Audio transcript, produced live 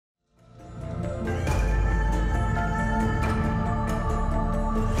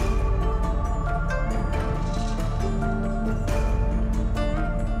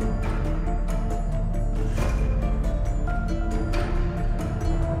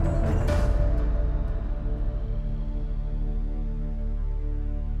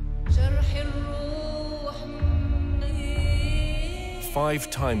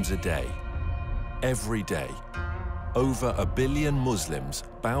5 times a day, every day, over 1 billion Muslims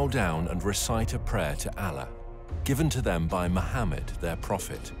bow down and recite a prayer to Allah, given to them by Muhammad, their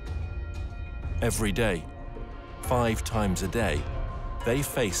prophet. Every day, 5 times a day, they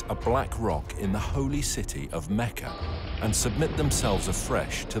face a black rock in the holy city of Mecca and submit themselves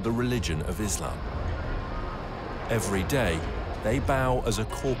afresh to the religion of Islam. Every day, they bow as a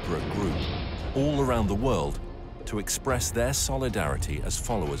corporate group all around the world to express their solidarity as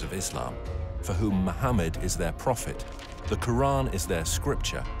followers of Islam, for whom Muhammad is their prophet, the Qur'an is their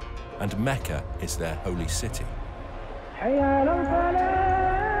scripture, and Mecca is their holy city.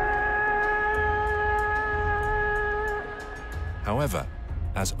 However,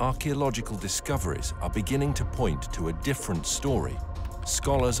 as archaeological discoveries are beginning to point to a different story,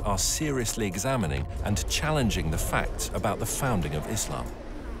 scholars are seriously examining and challenging the facts about the founding of Islam.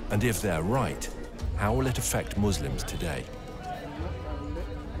 And if they're right, how will it affect Muslims today?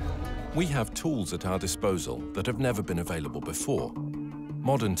 We have tools at our disposal that have never been available before.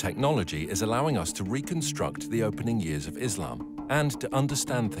 Modern technology is allowing us to reconstruct the opening years of Islam and to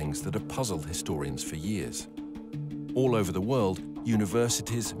understand things that have puzzled historians for years. All over the world,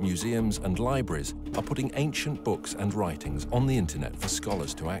 universities, museums, and libraries are putting ancient books and writings on the internet for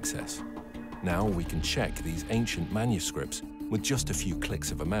scholars to access. Now we can check these ancient manuscripts with just a few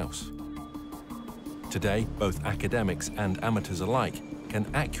clicks of a mouse. Today, both academics and amateurs alike can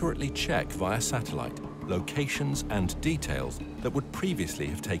accurately check via satellite locations and details that would previously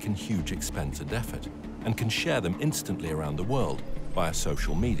have taken huge expense and effort, and can share them instantly around the world via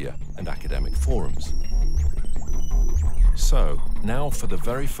social media and academic forums. So, now for the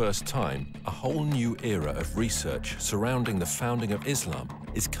very first time, a whole new era of research surrounding the founding of Islam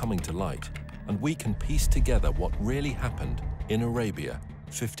is coming to light, and we can piece together what really happened in Arabia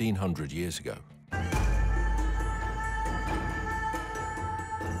 1500 years ago.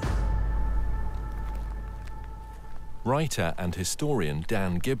 Writer and historian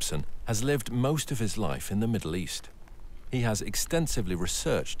Dan Gibson has lived most of his life in the Middle East. He has extensively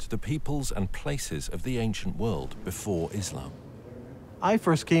researched the peoples and places of the ancient world before Islam. I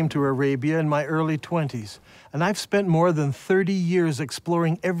first came to Arabia in my early 20s, and I've spent more than 30 years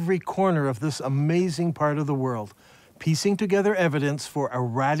exploring every corner of this amazing part of the world, piecing together evidence for a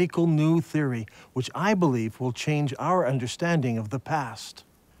radical new theory, which I believe will change our understanding of the past.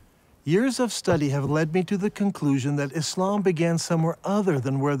 Years of study have led me to the conclusion that Islam began somewhere other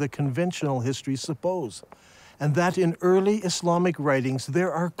than where the conventional histories suppose, and that in early Islamic writings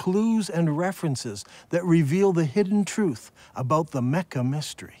there are clues and references that reveal the hidden truth about the Mecca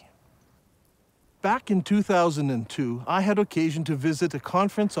mystery. Back in 2002, I had occasion to visit a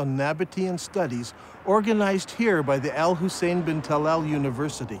conference on Nabatean studies organized here by the Al Hussein bin Talal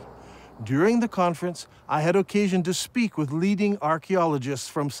University. During the conference, I had occasion to speak with leading archaeologists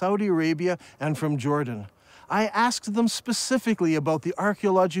from Saudi Arabia and from Jordan. I asked them specifically about the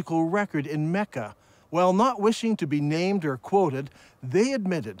archaeological record in Mecca. While not wishing to be named or quoted, they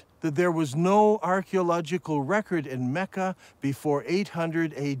admitted that there was no archaeological record in Mecca before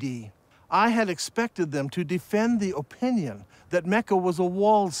 800 AD. I had expected them to defend the opinion that Mecca was a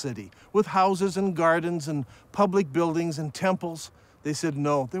walled city with houses and gardens and public buildings and temples. They said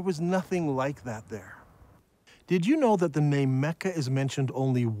no, there was nothing like that there. Did you know that the name Mecca is mentioned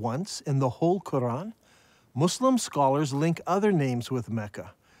only once in the whole Quran? Muslim scholars link other names with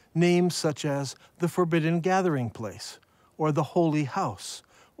Mecca, names such as the Forbidden Gathering Place, or the Holy House,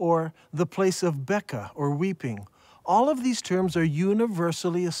 or the Place of Becca, or Weeping. All of these terms are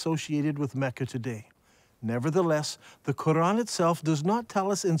universally associated with Mecca today. Nevertheless, the Quran itself does not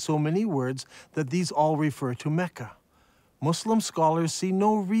tell us in so many words that these all refer to Mecca. Muslim scholars see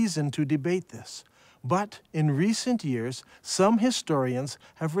no reason to debate this, but in recent years, some historians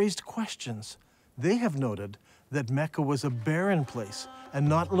have raised questions. They have noted that Mecca was a barren place and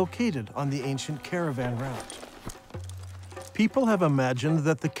not located on the ancient caravan route. People have imagined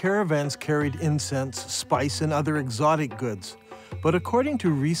that the caravans carried incense, spice, and other exotic goods. But according to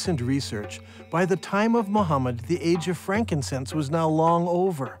recent research, by the time of Muhammad, the age of frankincense was now long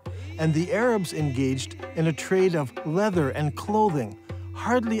over, and the Arabs engaged in a trade of leather and clothing,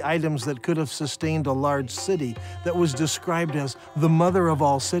 hardly items that could have sustained a large city that was described as the mother of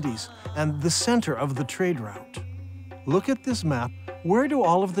all cities and the center of the trade route. Look at this map. Where do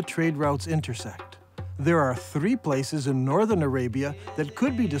all of the trade routes intersect? There are 3 places in northern Arabia that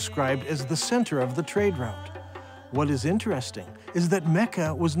could be described as the center of the trade route. What is interesting is that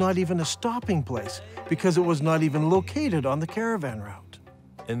Mecca was not even a stopping place because it was not even located on the caravan route.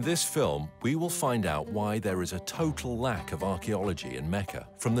 In this film, we will find out why there is a total lack of archaeology in Mecca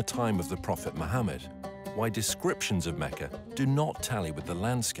from the time of the Prophet Muhammad, why descriptions of Mecca do not tally with the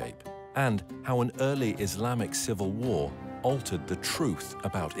landscape, and how an early Islamic civil war altered the truth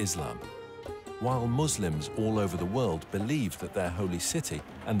about Islam. While Muslims all over the world believed that their holy city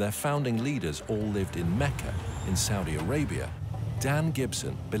and their founding leaders all lived in Mecca in Saudi Arabia, Dan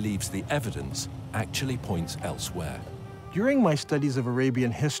Gibson believes the evidence actually points elsewhere. During my studies of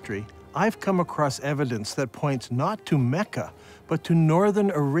Arabian history, I've come across evidence that points not to Mecca, but to northern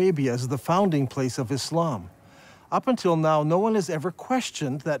Arabia as the founding place of Islam. Up until now, no one has ever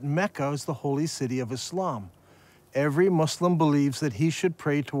questioned that Mecca is the holy city of Islam. Every Muslim believes that he should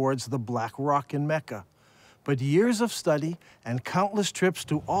pray towards the Black Rock in Mecca. But years of study and countless trips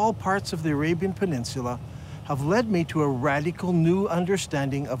to all parts of the Arabian Peninsula have led me to a radical new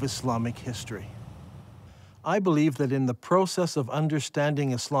understanding of Islamic history. I believe that in the process of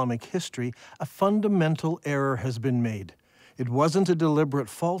understanding Islamic history, a fundamental error has been made. It wasn't a deliberate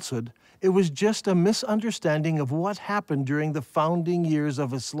falsehood, it was just a misunderstanding of what happened during the founding years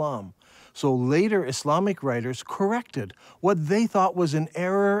of Islam. So later Islamic writers corrected what they thought was an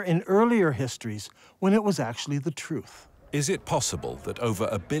error in earlier histories when it was actually the truth. Is it possible that over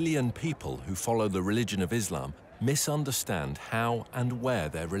 1 billion people who follow the religion of Islam misunderstand how and where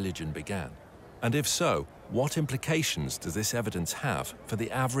their religion began? And if so, what implications does this evidence have for the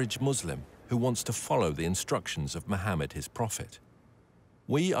average Muslim who wants to follow the instructions of Muhammad, his prophet?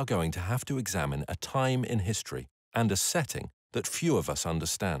 We are going to have to examine a time in history and a setting that few of us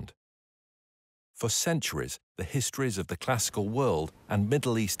understand. For centuries, the histories of the classical world and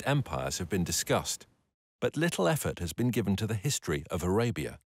Middle East empires have been discussed, but little effort has been given to the history of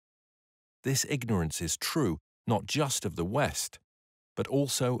Arabia. This ignorance is true not just of the West, but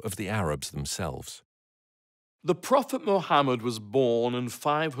also of the Arabs themselves. The Prophet Muhammad was born in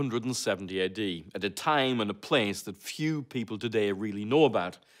 570 AD, at a time and a place that few people today really know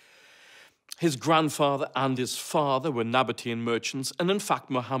about. His grandfather and his father were Nabatean merchants, and in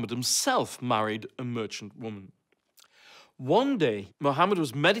fact Muhammad himself married a merchant woman. One day, Muhammad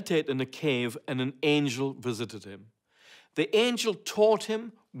was meditating in a cave and an angel visited him. The angel taught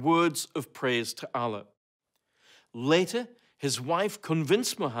him words of praise to Allah. Later, his wife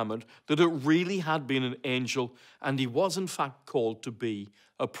convinced Muhammad that it really had been an angel and he was in fact called to be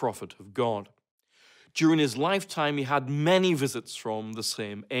a prophet of God. During his lifetime, he had many visits from the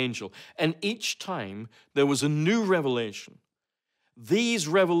same angel, and each time there was a new revelation. These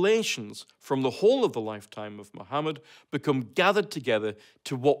revelations from the whole of the lifetime of Muhammad become gathered together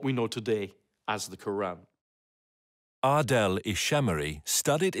to what we know today as the Qur'an. Adel Ishamari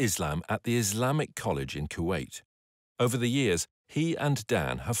studied Islam at the Islamic College in Kuwait. Over the years, he and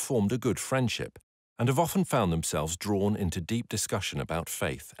Dan have formed a good friendship and have often found themselves drawn into deep discussion about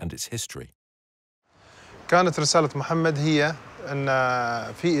faith and its history. كانت رسالة محمد هي أن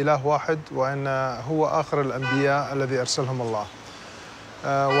في إله واحد وأن هو آخر الأنبياء الذي أرسلهم الله.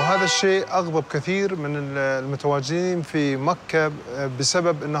 وهذا الشيء أغضب كثير من المتواجدين في مكة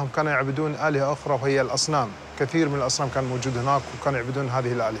بسبب أنهم كانوا يعبدون آلهة أخرى وهي الأصنام. كثير من الأصنام كان موجود هناك وكانوا يعبدون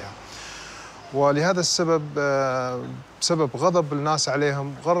هذه الآلهة. ولهذا السبب بسبب غضب الناس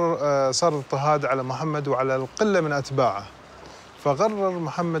عليهم صار اضطهاد على محمد وعلى القلة من أتباعه. فقرر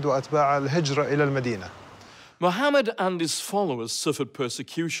محمد وأتباعه الهجرة إلى المدينة. Muhammad and his followers suffered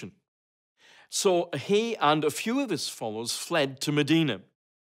persecution. So he and a few of his followers fled to Medina.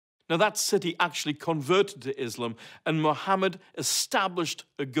 Now that city actually converted to Islam and Muhammad established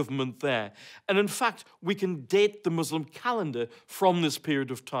a government there. And in fact, we can date the Muslim calendar from this period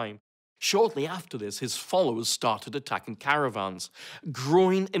of time. Shortly after this, his followers started attacking caravans,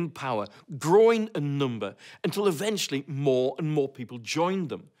 growing in power, growing in number, until eventually more and more people joined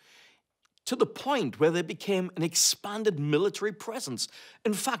them, to the point where they became an expanded military presence,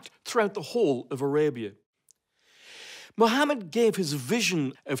 in fact, throughout the whole of Arabia. Muhammad gave his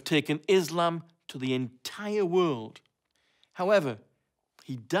vision of taking Islam to the entire world. However,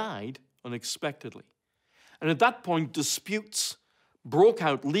 he died unexpectedly. And at that point, disputes broke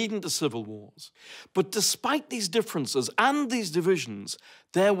out, leading to civil wars. But despite these differences and these divisions,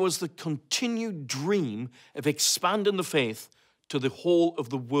 there was the continued dream of expanding the faith to the whole of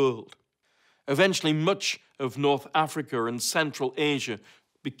the world. Eventually, much of North Africa and Central Asia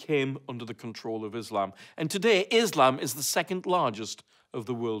became under the control of Islam. And today, Islam is the second largest of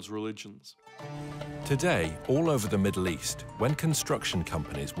the world's religions. Today, all over the Middle East, when construction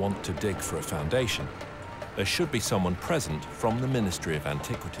companies want to dig for a foundation, there should be someone present from the Ministry of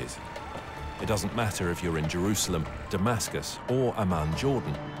Antiquities. It doesn't matter if you're in Jerusalem, Damascus, or Amman,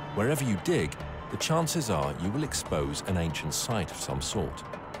 Jordan. Wherever you dig, the chances are you will expose an ancient site of some sort.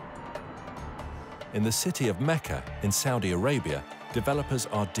 In the city of Mecca in Saudi Arabia, developers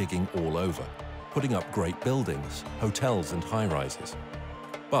are digging all over. putting up great buildings, hotels and high-rises.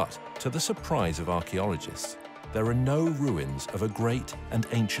 But to the surprise of archaeologists, there are no ruins of a great and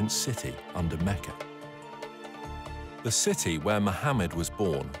ancient city under Mecca. The city where Mohammed was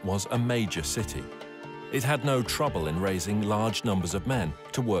born was a major city. It had no trouble in raising large numbers of men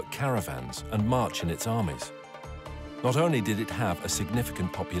to work caravans and march in its armies. Not only did it have a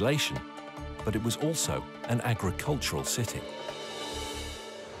significant population, but it was also an agricultural city.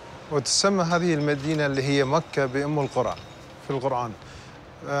 وتسمى هذه المدينة اللي هي مكة بأم القرى في القرآن.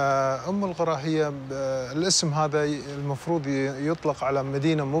 أم القرى هي الاسم هذا المفروض يطلق على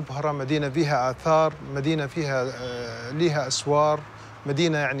مدينة مبهرة، مدينة فيها آثار، مدينة فيها ليها أسوار،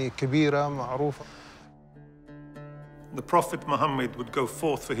 مدينة يعني كبيرة معروفة. The Prophet Muhammad would go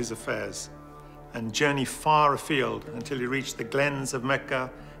forth for his affairs and journey far afield until he reached the glens of Mecca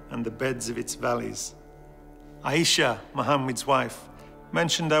and the beds of its valleys. Aisha, Muhammad's wife,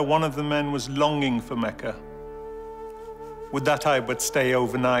 mentioned how one of the men was longing for Mecca. Would that I but stay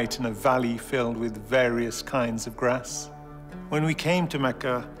overnight in a valley filled with various kinds of grass? When we came to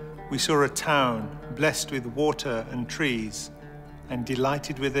Mecca, we saw a town blessed with water and trees, and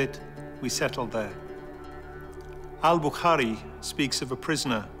delighted with it, we settled there. Al-Bukhari speaks of a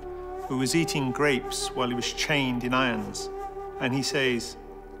prisoner who was eating grapes while he was chained in irons, and he says,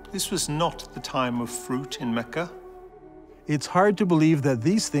 "This was not the time of fruit in Mecca." It's hard to believe that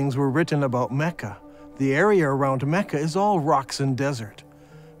these things were written about Mecca. The area around Mecca is all rocks and desert.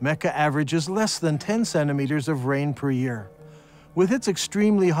 Mecca averages less than 10 centimeters of rain per year. With its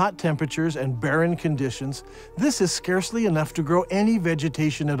extremely hot temperatures and barren conditions, this is scarcely enough to grow any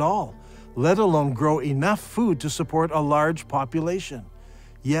vegetation at all, let alone grow enough food to support a large population.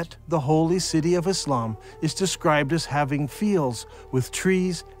 Yet the holy city of Islam is described as having fields with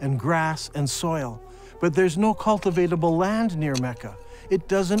trees and grass and soil, but there's no cultivatable land near Mecca. It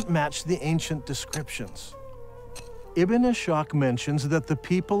doesn't match the ancient descriptions. Ibn Ishaq mentions that the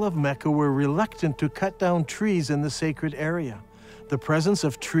people of Mecca were reluctant to cut down trees in the sacred area. The presence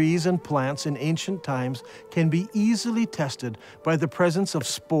of trees and plants in ancient times can be easily tested by the presence of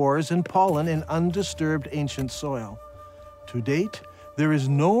spores and pollen in undisturbed ancient soil. To date, there is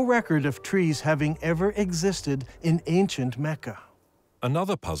no record of trees having ever existed in ancient Mecca.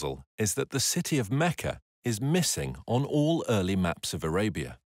 Another puzzle is that the city of Mecca is missing on all early maps of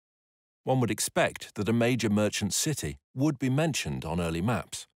Arabia. One would expect that a major merchant city would be mentioned on early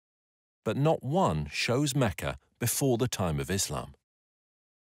maps, but not one shows Mecca before the time of Islam.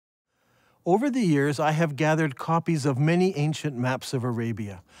 Over the years, I have gathered copies of many ancient maps of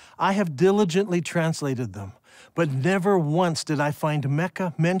Arabia. I have diligently translated them, but never once did I find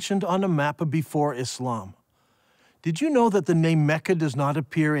Mecca mentioned on a map before Islam. Did you know that the name Mecca does not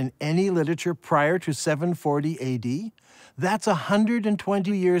appear in any literature prior to 740 AD? That's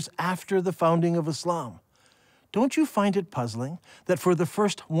 120 years after the founding of Islam. Don't you find it puzzling that for the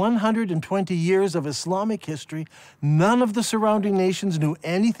first 120 years of Islamic history, none of the surrounding nations knew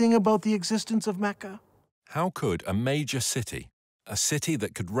anything about the existence of Mecca? How could a major city, a city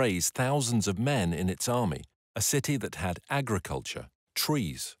that could raise thousands of men in its army, a city that had agriculture,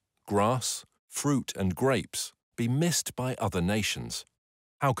 trees, grass, fruit and grapes, be missed by other nations?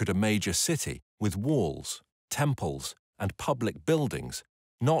 How could a major city with walls, temples, and public buildings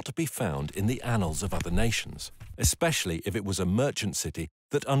not be found in the annals of other nations, especially if it was a merchant city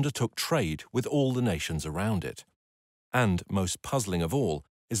that undertook trade with all the nations around it? And most puzzling of all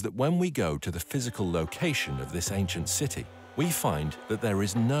is that when we go to the physical location of this ancient city, we find that there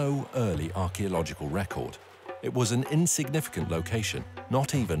is no early archaeological record. It was an insignificant location,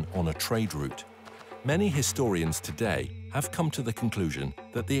 not even on a trade route. Many historians today have come to the conclusion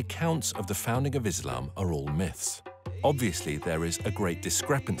that the accounts of the founding of Islam are all myths. Obviously, there is a great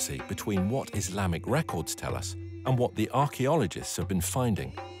discrepancy between what Islamic records tell us and what the archaeologists have been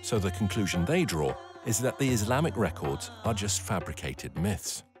finding, so the conclusion they draw is that the Islamic records are just fabricated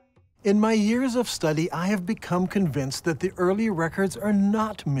myths. In my years of study, I have become convinced that the early records are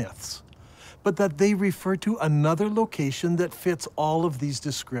not myths, but that they refer to another location that fits all of these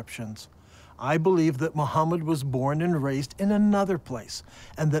descriptions. I believe that Muhammad was born and raised in another place,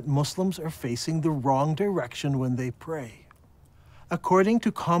 and that Muslims are facing the wrong direction when they pray. According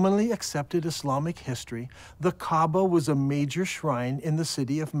to commonly accepted Islamic history, the Kaaba was a major shrine in the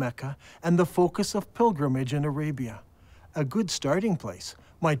city of Mecca and the focus of pilgrimage in Arabia. A good starting place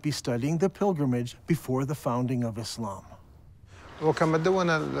might be studying the pilgrimage before the founding of Islam. وكما دون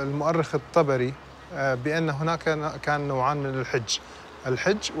المؤرخ الطبري بأن هناك كان نوعان من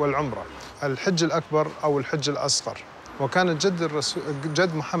الحج والعمرة. الحج الأكبر أو الحج الأصغر، وكان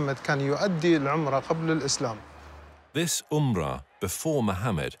جد محمد كان يؤدي العمرة قبل الإسلام. This Umrah before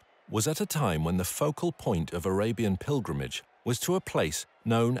Muhammad was at a time when the focal point of Arabian pilgrimage was to a place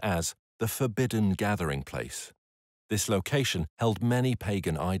known as the Forbidden Gathering Place. This location held many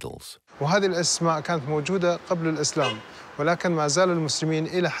pagan idols. وهذه الأسماء كانت موجودة قبل الإسلام، ولكن ما زال المسلمين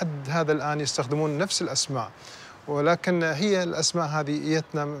إلى حد هذا الآن يستخدمون نفس الأسماء، ولكن هي الأسماء هذه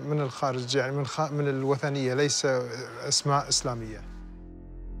جتنا من الخارج، يعني من الوثنية، ليس أسماء إسلامية.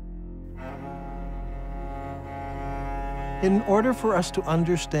 In order for us to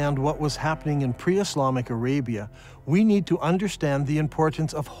understand what was happening in pre-Islamic Arabia, we need to understand the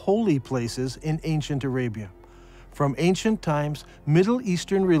importance of holy places in ancient Arabia. From ancient times, Middle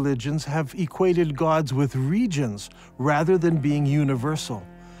Eastern religions have equated gods with regions rather than being universal.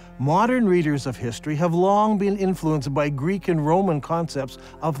 Modern readers of history have long been influenced by Greek and Roman concepts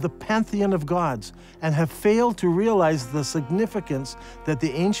of the pantheon of gods and have failed to realize the significance that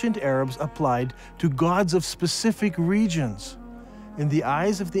the ancient Arabs applied to gods of specific regions. In the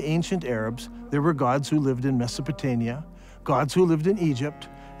eyes of the ancient Arabs, there were gods who lived in Mesopotamia, gods who lived in Egypt,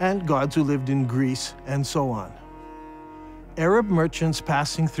 and gods who lived in Greece, and so on. Arab merchants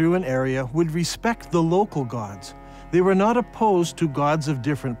passing through an area would respect the local gods. They were not opposed to gods of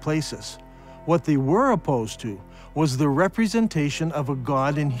different places. What they were opposed to was the representation of a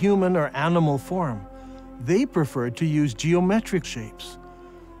god in human or animal form. They preferred to use geometric shapes.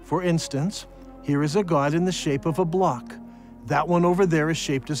 For instance, here is a god in the shape of a block. That one over there is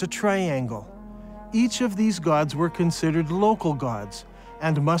shaped as a triangle. Each of these gods were considered local gods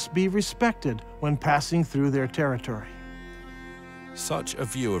and must be respected when passing through their territory. Such a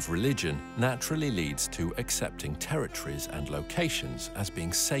view of religion naturally leads to accepting territories and locations as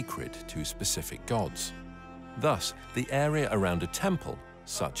being sacred to specific gods. Thus, the area around a temple,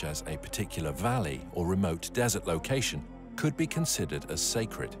 such as a particular valley or remote desert location, could be considered as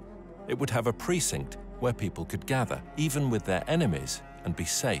sacred. It would have a precinct where people could gather, even with their enemies, and be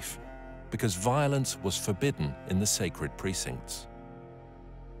safe, because violence was forbidden in the sacred precincts.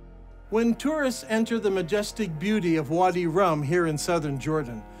 When tourists enter the majestic beauty of Wadi Rum here in southern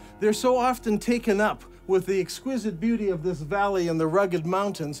Jordan, they're so often taken up with the exquisite beauty of this valley and the rugged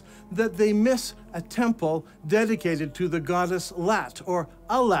mountains that they miss a temple dedicated to the goddess Lat, or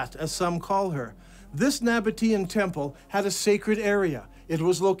Allat as some call her. This Nabatean temple had a sacred area. It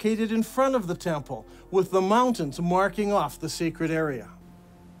was located in front of the temple, with the mountains marking off the sacred area.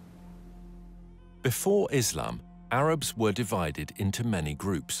 Before Islam, Arabs were divided into many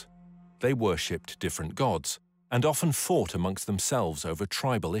groups. They worshipped different gods and often fought amongst themselves over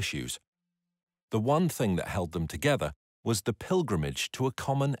tribal issues. The one thing that held them together was the pilgrimage to a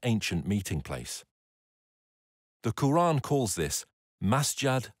common ancient meeting place. The Qur'an calls this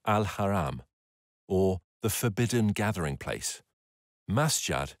Masjid al-Haram, or the Forbidden Gathering Place.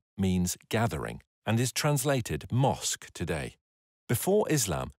 Masjid means gathering and is translated mosque today. Before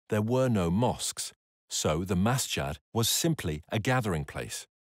Islam, there were no mosques, so the masjid was simply a gathering place.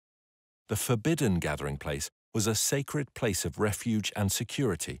 The Forbidden Gathering Place was a sacred place of refuge and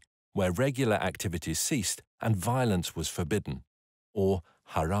security, where regular activities ceased and violence was forbidden, or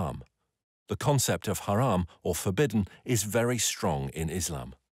haram. The concept of haram, or forbidden, is very strong in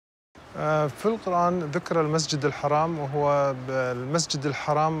Islam. في القرآن ذكر المسجد الحرام، وهو المسجد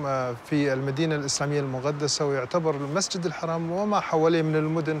الحرام في المدينة الإسلامية المقدسة، ويعتبر المسجد الحرام وما حواليه من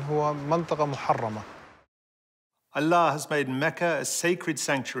المدن هو منطقة محرمة. Allah has made Mecca a sacred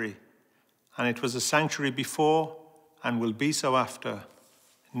sanctuary, and it was a sanctuary before and will be so after.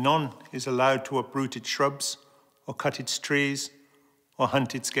 None is allowed to uproot its shrubs or cut its trees or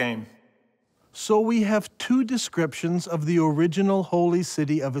hunt its game. So we have two descriptions of the original holy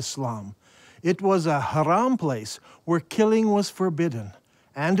city of Islam. It was a haram place where killing was forbidden,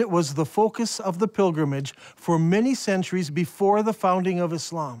 and it was the focus of the pilgrimage for many centuries before the founding of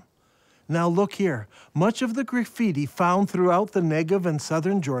Islam. Now look here, much of the graffiti found throughout the Negev and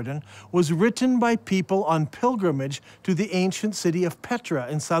southern Jordan was written by people on pilgrimage to the ancient city of Petra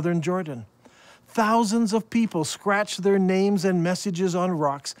in southern Jordan. Thousands of people scratched their names and messages on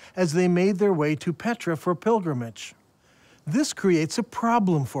rocks as they made their way to Petra for pilgrimage. This creates a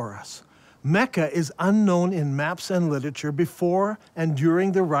problem for us. Mecca is unknown in maps and literature before and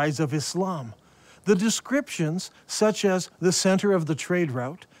during the rise of Islam. The descriptions, such as the center of the trade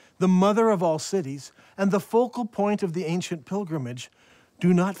route, the mother of all cities, and the focal point of the ancient pilgrimage,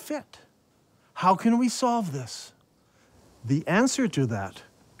 do not fit. How can we solve this? The answer to that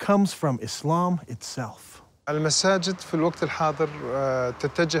comes from Islam itself. المساجد في الوقت الحاضر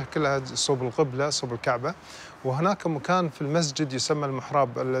تتجه كلها صوب القبلة، صوب الكعبة، وهناك مكان في المسجد يسمى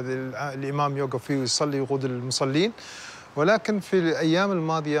المحراب الذي الإمام يوقف فيه ويصلي ويقود المصلين، ولكن في الأيام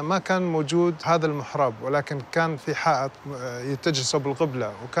الماضية ما كان موجود هذا المحراب، ولكن كان في حائط يتجه صوب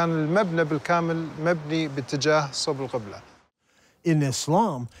القبلة، وكان المبنى بالكامل مبني باتجاه صوب القبلة. In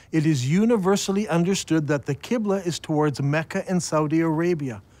Islam, it is universally understood that the Qibla is towards Mecca in Saudi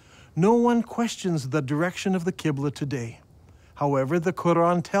Arabia. No one questions the direction of the Qibla today. However, the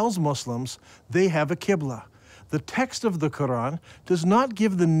Qur'an tells Muslims they have a Qibla. The text of the Qur'an does not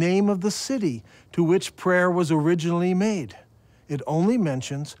give the name of the city to which prayer was originally made. It only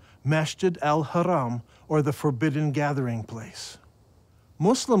mentions Masjid al-Haram, or the forbidden gathering place.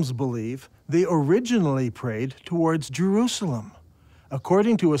 Muslims believe they originally prayed towards Jerusalem.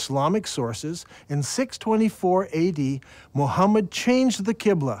 According to Islamic sources, in 624 AD, Mohammed changed the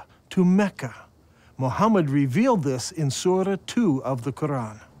Qibla to Mecca. Mohammed revealed this in Surah 2 of the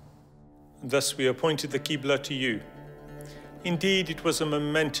Qur'an. Thus we appointed the Qibla to you. Indeed, it was a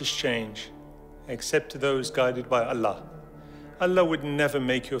momentous change, except to those guided by Allah. Allah would never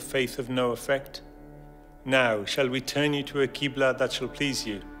make your faith of no effect. Now shall we turn you to a Qibla that shall please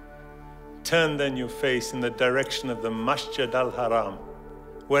you. Turn then your face in the direction of the Masjid al-Haram.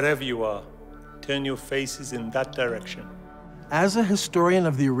 Wherever you are, turn your faces in that direction. As a historian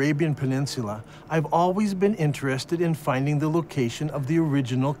of the Arabian Peninsula, I've always been interested in finding the location of the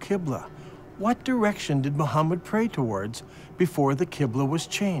original Qibla. What direction did Muhammad pray towards before the Qibla was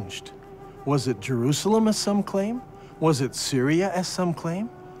changed? Was it Jerusalem, as some claim? Was it Syria, as some claim?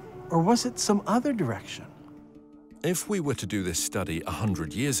 Or was it some other direction? If we were to do this study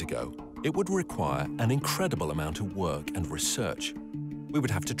 100 years ago, it would require an incredible amount of work and research. We would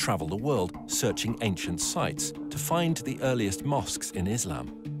have to travel the world searching ancient sites to find the earliest mosques in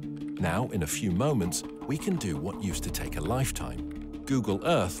Islam. Now, in a few moments, we can do what used to take a lifetime. Google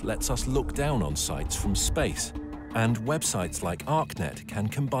Earth lets us look down on sites from space, and websites like ArcNet can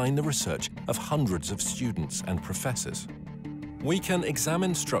combine the research of hundreds of students and professors. We can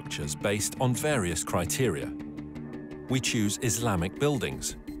examine structures based on various criteria. We choose Islamic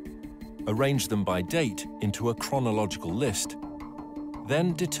buildings, arrange them by date into a chronological list,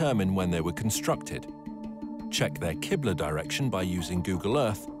 then determine when they were constructed, check their Qibla direction by using Google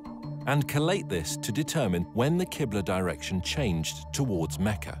Earth, and collate this to determine when the Qibla direction changed towards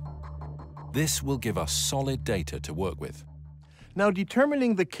Mecca. This will give us solid data to work with. Now,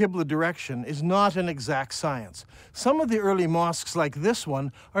 determining the Qibla direction is not an exact science. Some of the early mosques, like this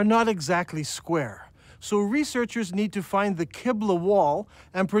one, are not exactly square. So researchers need to find the Qibla wall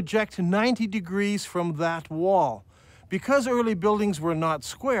and project 90 degrees from that wall. Because early buildings were not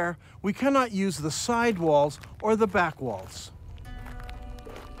square, we cannot use the side walls or the back walls.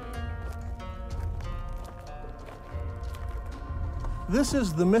 This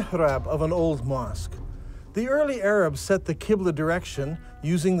is the mihrab of an old mosque. The early Arabs set the Qibla direction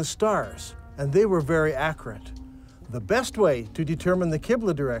using the stars, and they were very accurate. The best way to determine the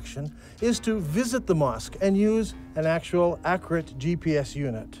Qibla direction is to visit the mosque and use an actual accurate GPS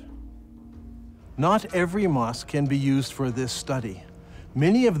unit. Not every mosque can be used for this study.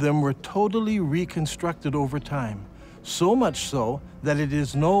 Many of them were totally reconstructed over time, so much so that it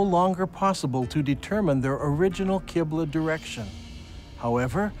is no longer possible to determine their original Qibla direction.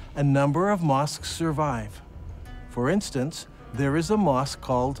 However, a number of mosques survive. For instance, there is a mosque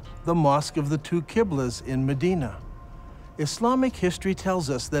called the Mosque of the Two Qiblas in Medina. Islamic history tells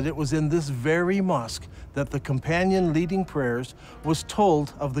us that it was in this very mosque that the companion leading prayers was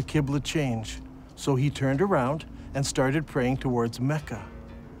told of the Qibla change. So he turned around and started praying towards Mecca.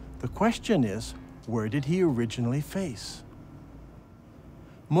 The question is, where did he originally face?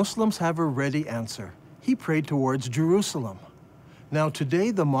 Muslims have a ready answer. He prayed towards Jerusalem. Now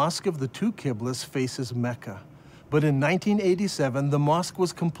today, the Mosque of the Two Qiblas faces Mecca. But in 1987, the mosque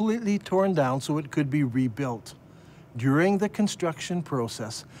was completely torn down so it could be rebuilt. During the construction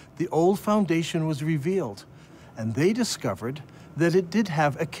process, the old foundation was revealed, and they discovered that it did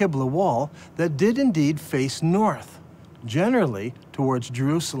have a Qibla wall that did indeed face north, generally towards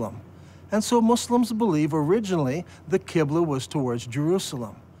Jerusalem. And so Muslims believe originally the Qibla was towards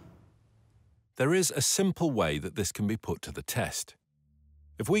Jerusalem. There is a simple way that this can be put to the test.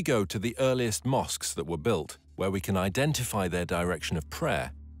 If we go to the earliest mosques that were built, where we can identify their direction of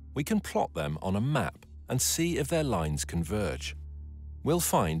prayer, we can plot them on a map and see if their lines converge. We'll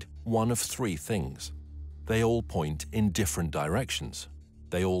find one of three things. They all point in different directions.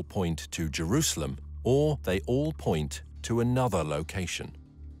 They all point to Jerusalem, or they all point to another location.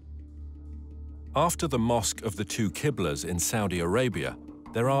 After the Mosque of the Two Qiblas in Saudi Arabia,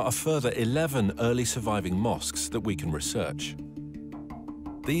 there are a further 11 early surviving mosques that we can research.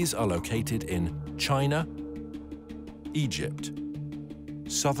 These are located in China, Egypt,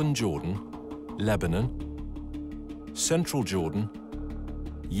 southern Jordan, Lebanon, Central Jordan,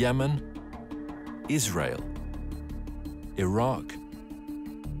 Yemen, Israel, Iraq,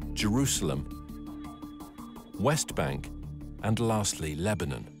 Jerusalem, West Bank, and lastly,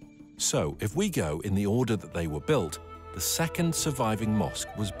 Lebanon. So, if we go in the order that they were built, the second surviving mosque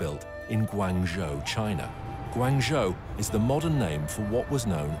was built in Guangzhou, China. Guangzhou is the modern name for what was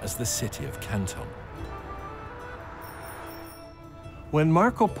known as the city of Canton. When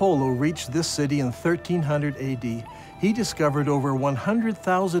Marco Polo reached this city in 1300 AD, he discovered over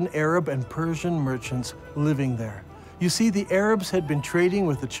 100,000 Arab and Persian merchants living there. You see, the Arabs had been trading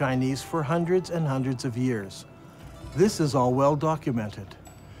with the Chinese for hundreds and hundreds of years. This is all well documented.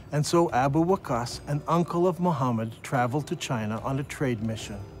 And so Abu Waqas, an uncle of Muhammad, traveled to China on a trade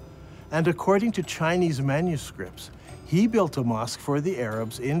mission. And according to Chinese manuscripts, he built a mosque for the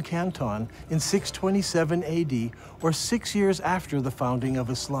Arabs in Canton in 627 AD, or 6 years after the founding of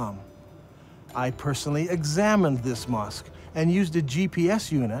Islam. I personally examined this mosque and used a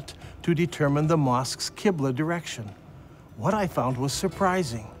GPS unit to determine the mosque's Qibla direction. What I found was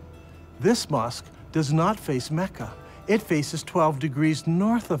surprising. This mosque does not face Mecca. It faces 12 degrees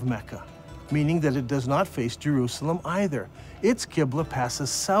north of Mecca, meaning that it does not face Jerusalem either. Its Qibla passes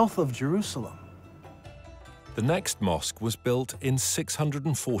south of Jerusalem. The next mosque was built in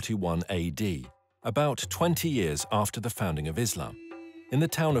 641 AD, about 20 years after the founding of Islam, in the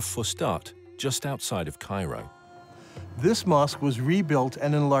town of Fustat, just outside of Cairo. This mosque was rebuilt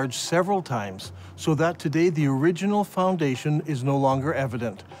and enlarged several times, so that today the original foundation is no longer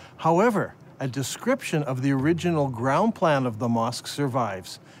evident. However, a description of the original ground plan of the mosque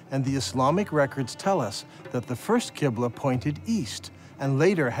survives, and the Islamic records tell us that the first Qibla pointed east and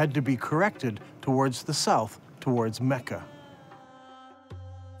later had to be corrected towards the south, towards Mecca.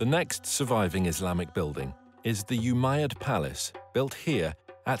 The next surviving Islamic building is the Umayyad Palace, built here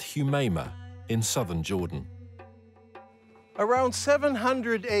at Humayma in southern Jordan. Around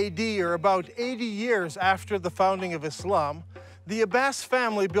 700 AD, or about 80 years after the founding of Islam, the Abbas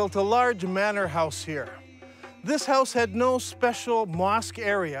family built a large manor house here. This house had no special mosque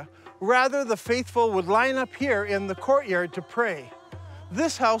area. Rather, the faithful would line up here in the courtyard to pray.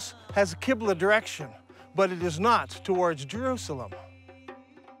 This house has a Qibla direction, but it is not towards Jerusalem.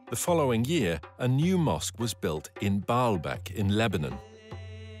 The following year, a new mosque was built in Baalbek in Lebanon.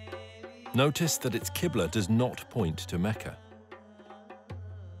 Notice that its Qibla does not point to Mecca.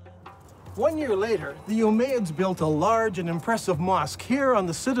 1 year later, the Umayyads built a large and impressive mosque here on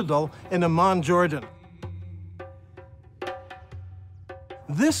the citadel in Amman, Jordan.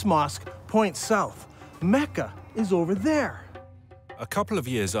 This mosque points south. Mecca is over there. A couple of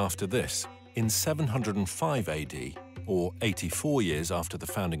years after this, in 705 AD, or 84 years after the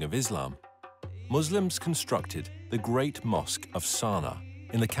founding of Islam, Muslims constructed the Great Mosque of Sana'a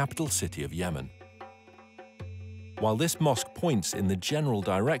in the capital city of Yemen. While this mosque points in the general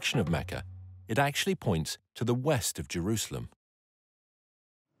direction of Mecca, it actually points to the west of Jerusalem.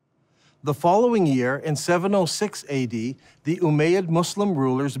 The following year, in 706 AD, the Umayyad Muslim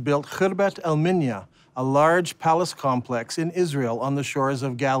rulers built Khirbat al-Minya, a large palace complex in Israel on the shores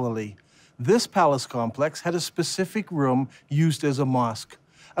of Galilee. This palace complex had a specific room used as a mosque.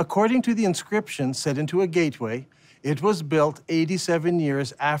 According to the inscription set into a gateway, it was built 87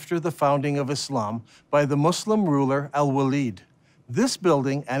 years after the founding of Islam by the Muslim ruler Al-Walid. This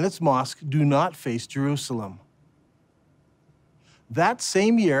building and its mosque do not face Jerusalem. That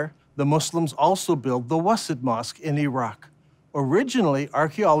same year, the Muslims also built the Wasit Mosque in Iraq. Originally,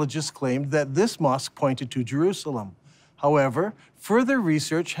 archaeologists claimed that this mosque pointed to Jerusalem. However, further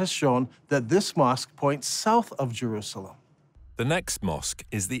research has shown that this mosque points south of Jerusalem. The next mosque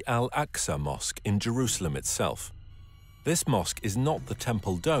is the Al-Aqsa Mosque in Jerusalem itself. This mosque is not the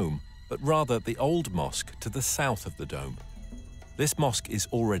temple dome, but rather the old mosque to the south of the dome. This mosque is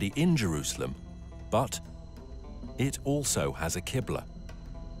already in Jerusalem, but it also has a Qibla,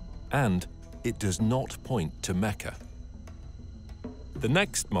 and it does not point to Mecca. The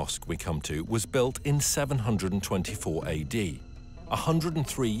next mosque we come to was built in 724 AD,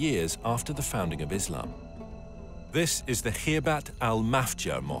 103 years after the founding of Islam. This is the Khirbat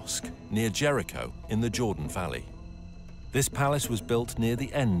al-Mafja Mosque near Jericho in the Jordan Valley. This palace was built near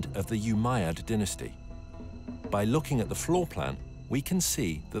the end of the Umayyad dynasty. By looking at the floor plan, we can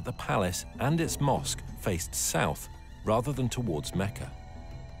see that the palace and its mosque faced south rather than towards Mecca.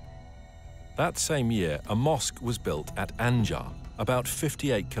 That same year, a mosque was built at Anjar, about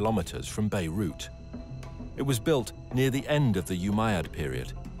 58 kilometers from Beirut. It was built near the end of the Umayyad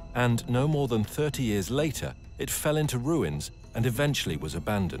period, and no more than 30 years later, it fell into ruins and eventually was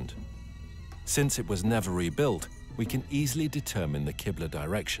abandoned. Since it was never rebuilt, we can easily determine the Qibla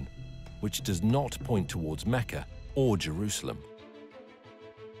direction, which does not point towards Mecca, or Jerusalem.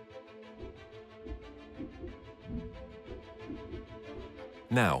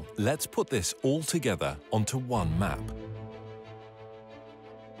 Now, let's put this all together onto one map.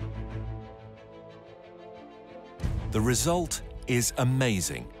 The result is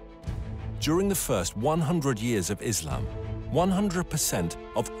amazing. During the first 100 years of Islam, 100%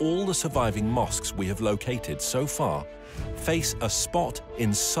 of all the surviving mosques we have located so far face a spot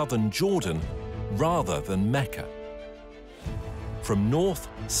in southern Jordan rather than Mecca. From north,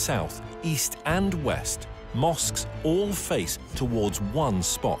 south, east and west, mosques all face towards one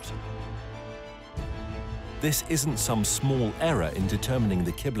spot. This isn't some small error in determining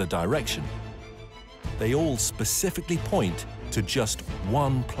the Qibla direction. They all specifically point to just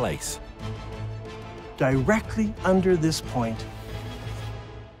one place. Directly under this point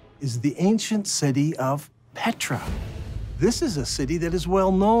is the ancient city of Petra. This is a city that is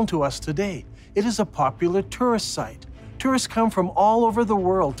well known to us today. It is a popular tourist site. Tourists come from all over the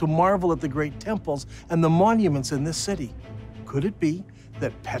world to marvel at the great temples and the monuments in this city. Could it be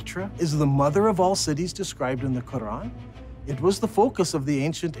that Petra is the mother of all cities described in the Qur'an? It was the focus of the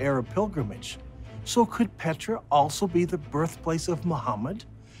ancient Arab pilgrimage. So could Petra also be the birthplace of Muhammad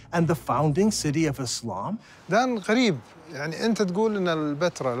and the founding city of Islam? دان غريب، يعني أنت تقول إن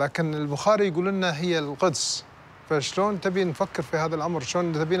البتراء لكن البخاري يقول لنا هي القدس. فشلون تبي نفكر في هذا الأمر؟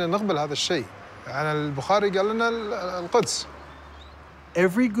 شلون تبينا نقبل هذا الشيء؟ يعني البخاري قال لنا القدس.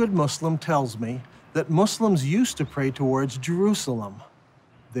 Every good Muslim tells me that Muslims used to pray towards Jerusalem.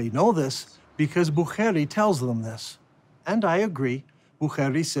 They know this because Bukhari tells them this. And I agree,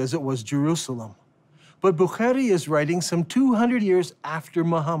 Bukhari says it was Jerusalem. But Bukhari is writing some 200 years after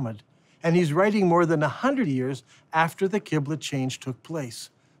Muhammad, and he's writing more than 100 years after the Qibla change took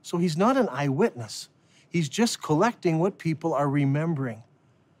place. So he's not an eyewitness. He's just collecting what people are remembering.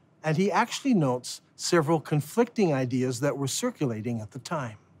 And he actually notes several conflicting ideas that were circulating at the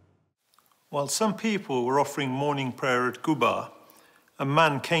time. While some people were offering morning prayer at Quba, a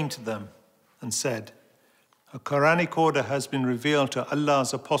man came to them and said, "A Quranic order has been revealed to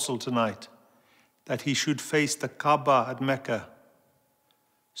Allah's apostle tonight, that he should face the Kaaba at Mecca.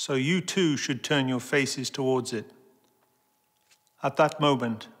 So you too should turn your faces towards it." At that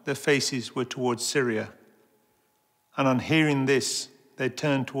moment, their faces were towards Syria. And on hearing this, they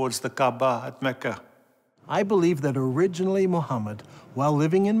turned towards the Kaaba at Mecca. I believe that originally Muhammad, while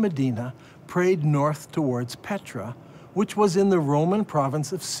living in Medina, prayed north towards Petra, which was in the Roman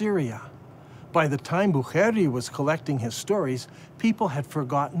province of Syria. By the time Bukhari was collecting his stories, people had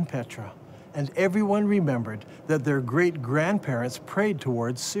forgotten Petra, and everyone remembered that their great-grandparents prayed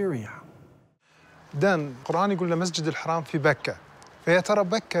towards Syria. دان القرآن يقول لنا مسجد الحرام في مكة. فيا ترى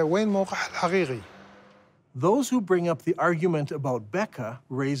مكة وين موقعها الحقيقي؟ Those who bring up the argument about Mecca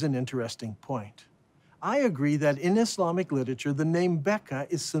raise an interesting point. I agree that in Islamic literature, the name Mecca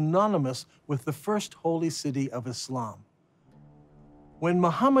is synonymous with the first holy city of Islam. When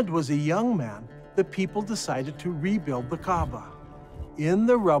Muhammad was a young man, the people decided to rebuild the Kaaba. In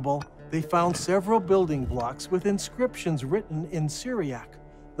the rubble, they found several building blocks with inscriptions written in Syriac,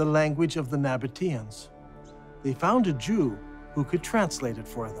 the language of the Nabateans. They found a Jew who could translate it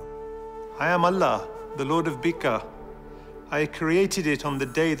for them. "I am Allah, the Lord of Mecca. I created it on the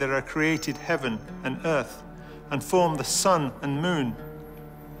day that I created heaven and earth and formed the sun and moon,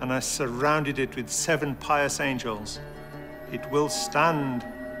 and I surrounded it with 7 pious angels. It will stand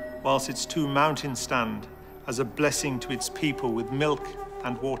whilst its 2 mountains stand as a blessing to its people with milk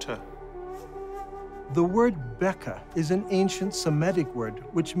and water." The word Mecca is an ancient Semitic word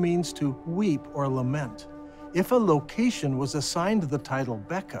which means to weep or lament. If a location was assigned the title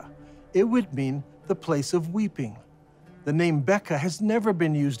Mecca, it would mean the place of weeping. The name Mecca has never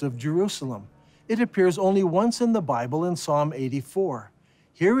been used of Jerusalem. It appears only once in the Bible in Psalm 84.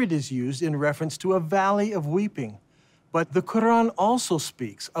 Here it is used in reference to a valley of weeping. But the Quran also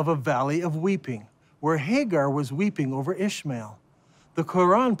speaks of a valley of weeping, where Hagar was weeping over Ishmael. The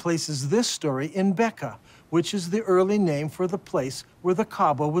Quran places this story in Mecca, which is the early name for the place where the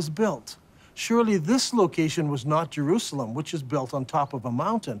Kaaba was built. Surely this location was not Jerusalem, which is built on top of a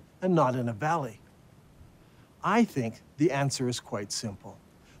mountain and not in a valley. I think the answer is quite simple.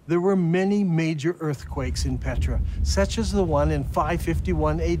 There were many major earthquakes in Petra, such as the one in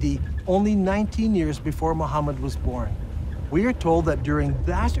 551 AD, only 19 years before Muhammad was born. We are told that during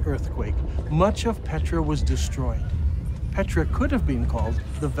that earthquake, much of Petra was destroyed. Petra could have been called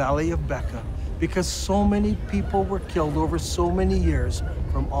the Valley of Mecca because so many people were killed over so many years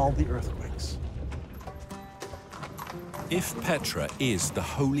from all the earthquakes. If Petra is the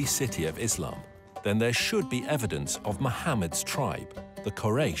holy city of Islam, then there should be evidence of Muhammad's tribe, the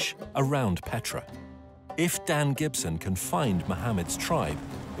Quraysh, around Petra. If Dan Gibson can find Mohammed's tribe,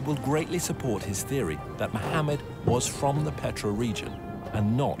 it will greatly support his theory that Mohammed was from the Petra region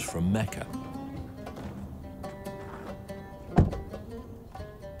and not from Mecca.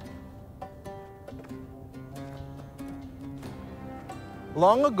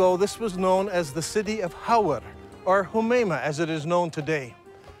 Long ago, this was known as the city of Hawar, or Humayma as it is known today.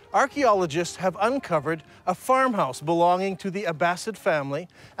 Archaeologists have uncovered a farmhouse belonging to the Abbasid family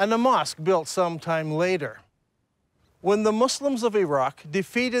and a mosque built sometime later. When the Muslims of Iraq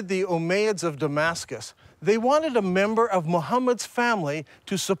defeated the Umayyads of Damascus, they wanted a member of Muhammad's family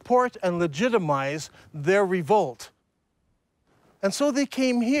to support and legitimize their revolt. And so they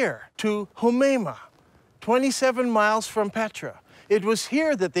came here to Humayma, 27 miles from Petra. It was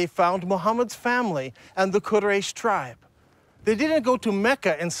here that they found Muhammad's family and the Quraysh tribe. They didn't go to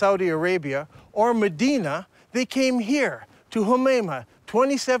Mecca in Saudi Arabia or Medina. They came here to Humayma,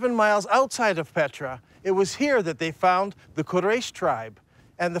 27 miles outside of Petra. It was here that they found the Quraysh tribe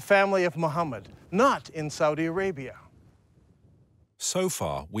and the family of Muhammad, not in Saudi Arabia. So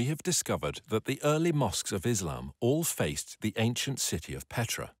far, we have discovered that the early mosques of Islam all faced the ancient city of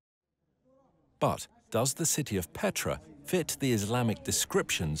Petra. But does the city of Petra fit the Islamic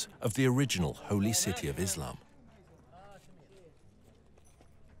descriptions of the original holy city of Islam?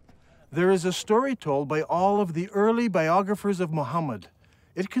 There is a story told by all of the early biographers of Muhammad.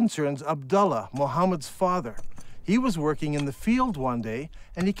 It concerns Abdullah, Muhammad's father. He was working in the field one day,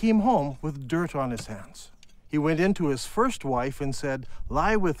 and he came home with dirt on his hands. He went into his first wife and said,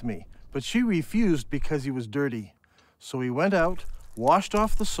 "Lie with me," but she refused because he was dirty. So he went out, washed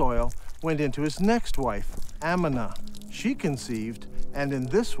off the soil, went into his next wife, Amina. She conceived, and in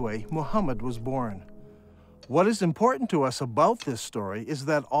this way, Muhammad was born. What is important to us about this story is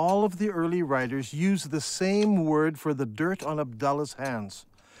that all of the early writers use the same word for the dirt on Abdullah's hands.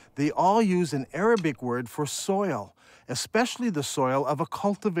 They all use an Arabic word for soil, especially the soil of a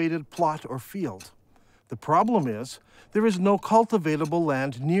cultivated plot or field. The problem is, there is no cultivatable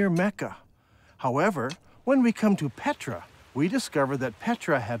land near Mecca. However, when we come to Petra, we discover that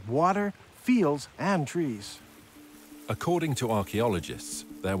Petra had water, fields, and trees. According to archaeologists,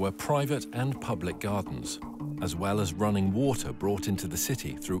 there were private and public gardens, as well as running water brought into the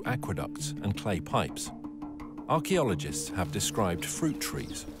city through aqueducts and clay pipes. Archaeologists have described fruit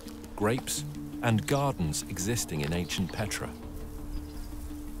trees, grapes, and gardens existing in ancient Petra.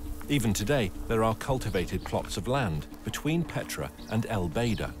 Even today, there are cultivated plots of land between Petra and El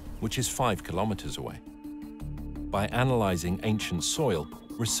Beida, which is 5 kilometers away. By analyzing ancient soil,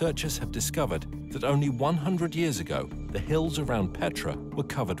 researchers have discovered that only 100 years ago, the hills around Petra were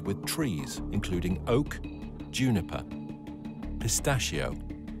covered with trees, including oak, juniper, pistachio,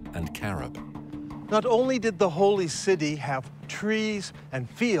 and carob. Not only did the holy city have trees and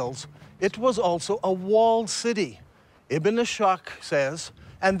fields, it was also a walled city. Ibn Ishaq says,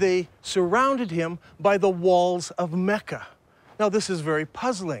 and they surrounded him by the walls of Mecca. Now this is very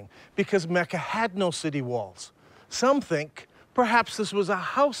puzzling because Mecca had no city walls. Some think perhaps this was a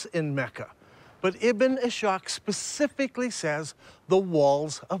house in Mecca, but Ibn Ishaq specifically says the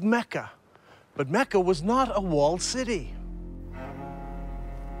walls of Mecca. But Mecca was not a walled city.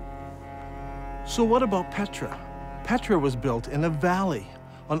 So what about Petra? Petra was built in a valley.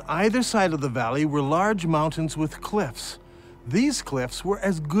 On either side of the valley were large mountains with cliffs. These cliffs were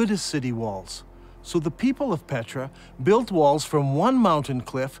as good as city walls. So the people of Petra built walls from one mountain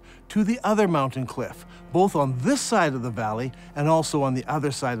cliff to the other mountain cliff, both on this side of the valley and also on the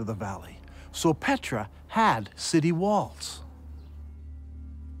other side of the valley. So Petra had city walls.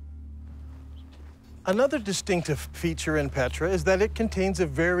 Another distinctive feature in Petra is that it contains a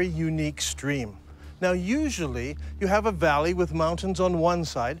very unique stream. Now, usually you have a valley with mountains on one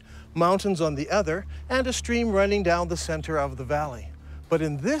side, mountains on the other, and a stream running down the center of the valley. But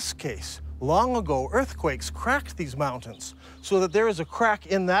in this case, long ago, earthquakes cracked these mountains so that there is a crack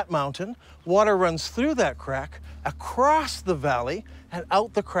in that mountain, water runs through that crack, across the valley, and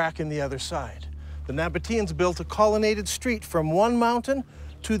out the crack in the other side. The Nabateans built a colonnaded street from one mountain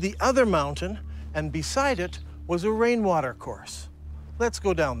to the other mountain, and beside it was a rainwater course. Let's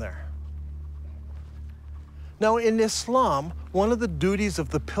go down there. Now, in Islam, one of the duties of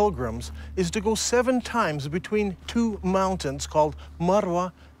the pilgrims is to go 7 times between 2 mountains called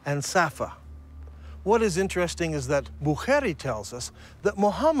Marwa and Safa. What is interesting is that Bukhari tells us that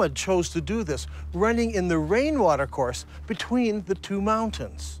Muhammad chose to do this, running in the rainwater course between the 2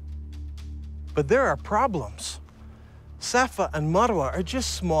 mountains. But there are problems. Safa and Marwa are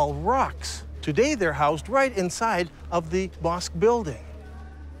just small rocks. Today, they're housed right inside of the mosque building.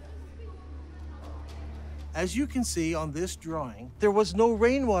 As you can see on this drawing, there was no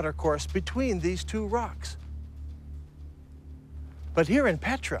rainwater course between these two rocks. But here in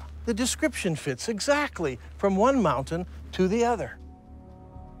Petra, the description fits exactly from one mountain to the other.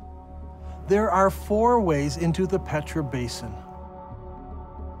 There are 4 ways into the Petra Basin.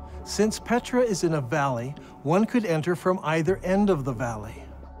 Since Petra is in a valley, one could enter from either end of the valley.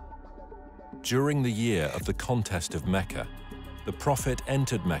 During the year of the contest of Mecca, the Prophet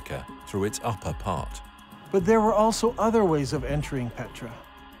entered Mecca through its upper part. But there were also other ways of entering Petra.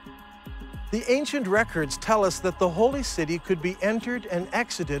 The ancient records tell us that the holy city could be entered and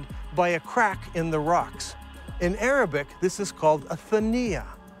exited by a crack in the rocks. In Arabic, this is called a thaniya.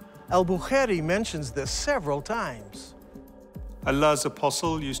 Al-Bukhari mentions this several times. Allah's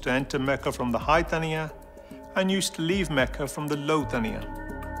apostle used to enter Mecca from the high Thaniya and used to leave Mecca from the low Thaniya.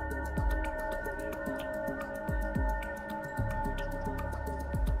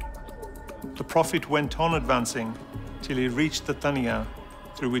 The Prophet went on advancing till he reached the Thaniya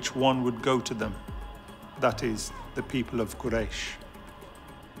through which one would go to them, that is, the people of Quraysh.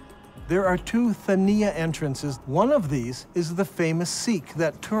 There are 2 Thaniya entrances. One of these is the famous Sikh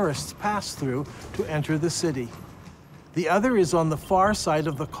that tourists pass through to enter the city. The other is on the far side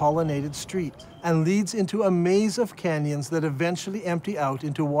of the colonnaded street and leads into a maze of canyons that eventually empty out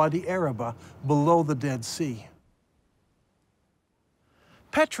into Wadi Araba below the Dead Sea.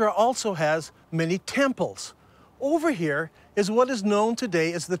 Petra also has many temples. Over here is what is known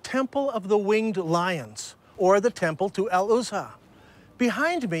today as the Temple of the Winged Lions, or the Temple to Al-Uzza.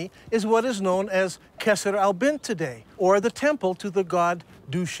 Behind me is what is known as Qasr al-Bint today, or the temple to the god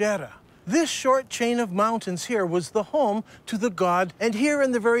Dushera. This short chain of mountains here was the home to the god, and here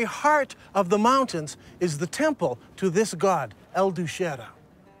in the very heart of the mountains is the temple to this god, El-Dushera.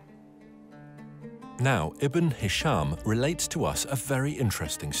 Now, Ibn Hisham relates to us a very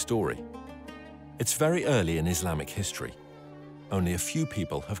interesting story. It's very early in Islamic history. Only a few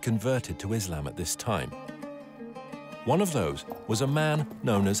people have converted to Islam at this time. One of those was a man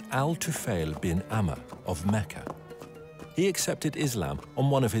known as Al-Tufail bin Amr of Mecca. He accepted Islam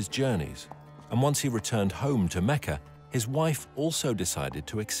on one of his journeys, and once he returned home to Mecca, his wife also decided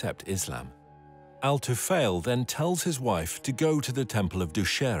to accept Islam. Al-Tufail then tells his wife to go to the temple of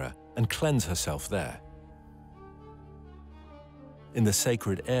Dushera and cleanse herself there. In the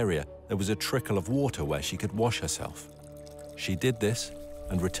sacred area, there was a trickle of water where she could wash herself. She did this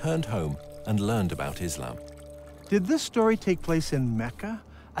and returned home and learned about Islam. Did this story take place in Mecca,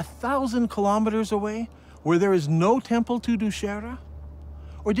 1,000 kilometers away, where there is no temple to Dushera?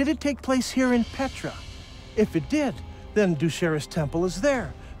 Or did it take place here in Petra? If it did, then Dushera's temple is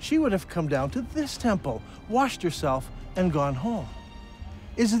there. She would have come down to this temple, washed herself, and gone home.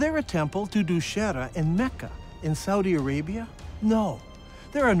 Is there a temple to Dushera in Mecca, in Saudi Arabia? No.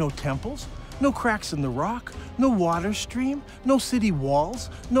 There are no temples, no cracks in the rock, no water stream, no city walls,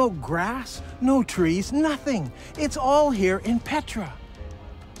 no grass, no trees, nothing. It's all here in Petra.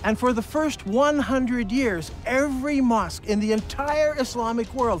 And for the first 100 years, every mosque in the entire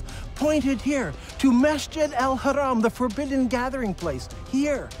Islamic world pointed here to Masjid al-Haram, the forbidden gathering place,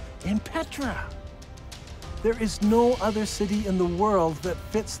 here in Petra. There is no other city in the world that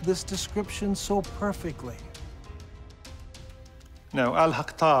fits this description so perfectly. Now,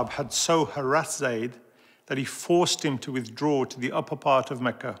 Al-Haqtab had so harassed Zayd that he forced him to withdraw to the upper part of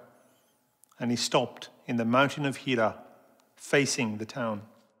Mecca, and he stopped in the mountain of Hira, facing the town.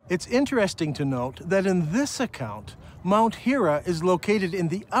 It's interesting to note that in this account, Mount Hira is located in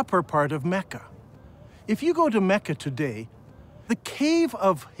the upper part of Mecca. If you go to Mecca today, the cave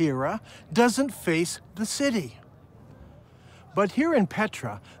of Hira doesn't face the city. But here in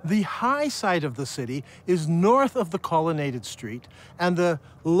Petra, the high side of the city is north of the colonnaded street, and the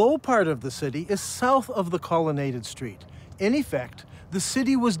low part of the city is south of the colonnaded street. In effect, the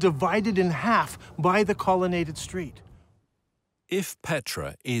city was divided in half by the colonnaded street. If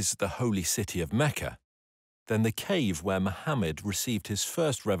Petra is the holy city of Mecca, then the cave where Mohammed received his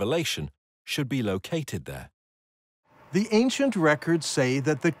first revelation should be located there. The ancient records say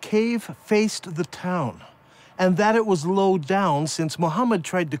that the cave faced the town, and that it was low down since Muhammad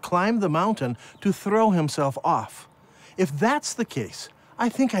tried to climb the mountain to throw himself off. If that's the case, I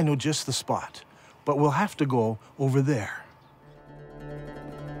think I know just the spot, but we'll have to go over there.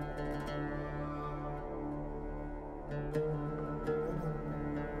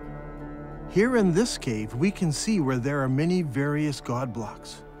 Here in this cave, we can see where there are many various god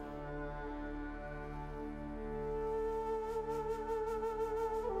blocks.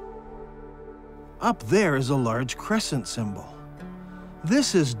 Up there is a large crescent symbol.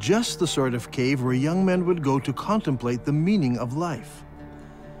 This is just the sort of cave where young men would go to contemplate the meaning of life.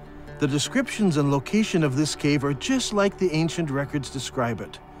 The descriptions and location of this cave are just like the ancient records describe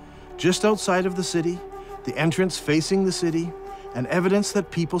it. Just outside of the city, the entrance facing the city, and evidence that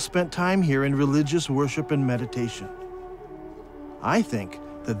people spent time here in religious worship and meditation. I think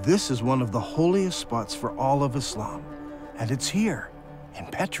that this is one of the holiest spots for all of Islam, and it's here in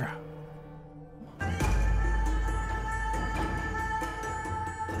Petra.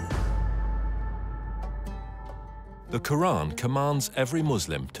 The Quran commands every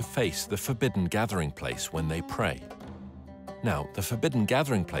Muslim to face the forbidden gathering place when they pray. Now, the forbidden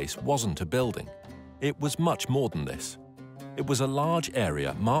gathering place wasn't a building. It was much more than this. It was a large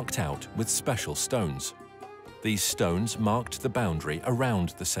area marked out with special stones. These stones marked the boundary around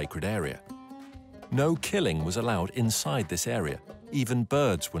the sacred area. No killing was allowed inside this area. Even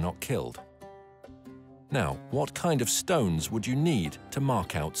birds were not killed. Now, what kind of stones would you need to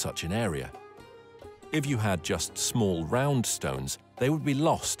mark out such an area? If you had just small round stones, they would be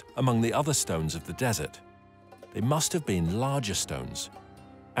lost among the other stones of the desert. They must have been larger stones.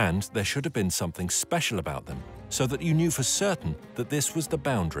 And there should have been something special about them, so that you knew for certain that this was the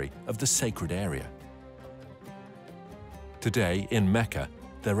boundary of the sacred area. Today, in Mecca,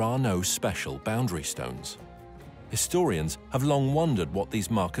 there are no special boundary stones. Historians have long wondered what these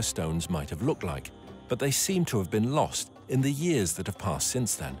marker stones might have looked like, but they seem to have been lost in the years that have passed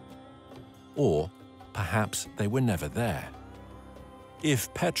since then. Or perhaps they were never there.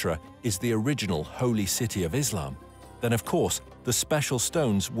 If Petra is the original holy city of Islam, then of course the special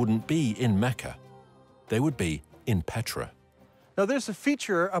stones wouldn't be in Mecca. They would be in Petra. Now there's a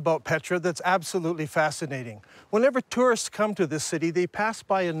feature about Petra that's absolutely fascinating. Whenever tourists come to this city, they pass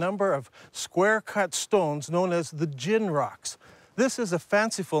by a number of square-cut stones known as the Jinn rocks. This is a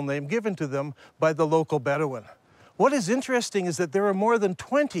fanciful name given to them by the local Bedouin. What is interesting is that there are more than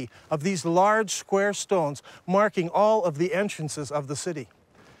 20 of these large square stones marking all of the entrances of the city.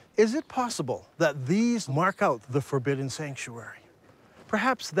 Is it possible that these mark out the forbidden sanctuary?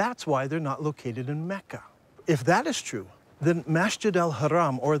 Perhaps that's why they're not located in Mecca. If that is true, then Masjid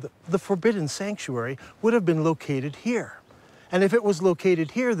al-Haram, or the forbidden sanctuary, would have been located here. And if it was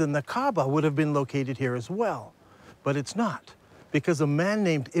located here, then the Kaaba would have been located here as well. But it's not, because a man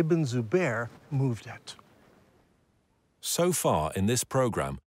named Ibn Zubair moved it. So far in this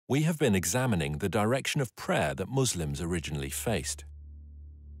program, we have been examining the direction of prayer that Muslims originally faced.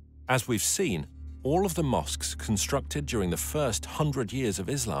 As we've seen, all of the mosques constructed during the first 100 years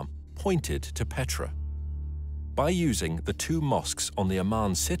of Islam pointed to Petra. By using the two mosques on the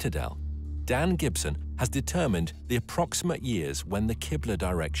Amman citadel, Dan Gibson has determined the approximate years when the Qibla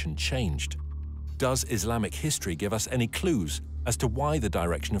direction changed. Does Islamic history give us any clues as to why the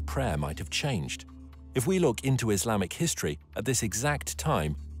direction of prayer might have changed? If we look into Islamic history at this exact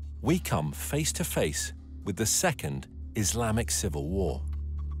time, we come face to face with the Second Islamic Civil War.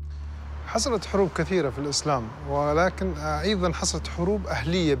 حصلت حروب كثيرة في الإسلام، ولكن أيضاً حصلت حروب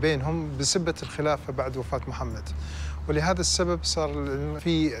أهلية بينهم بسبة الخلافة بعد وفاة محمد. ولهذا السبب صار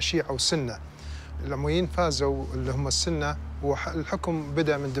في شيعة وسنة. الأمويين فازوا اللي هم السنة، والحكم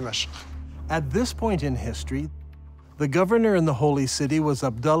بدأ من دمشق. At this point in history, the governor in the Holy City was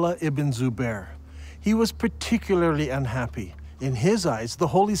Abdullah ibn Zubair. He was particularly unhappy. In his eyes, the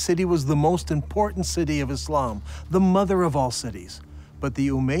Holy City was the most important city of Islam, the mother of all cities. But the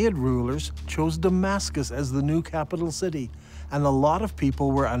Umayyad rulers chose Damascus as the new capital city, and a lot of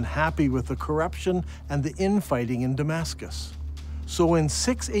people were unhappy with the corruption and the infighting in Damascus. So in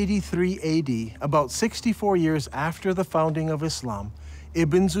 683 AD, about 64 years after the founding of Islam,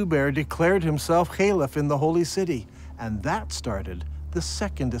 Ibn Zubair declared himself caliph in the Holy City, and that started the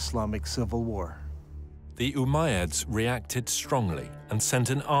Second Islamic Civil War. The Umayyads reacted strongly and sent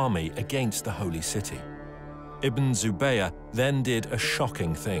an army against the Holy City. Ibn Zubayr then did a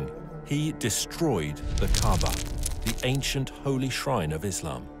shocking thing. He destroyed the Kaaba, the ancient holy shrine of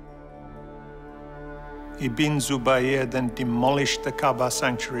Islam. Ibn Zubayr then demolished the Kaaba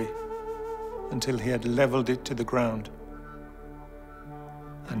sanctuary until he had leveled it to the ground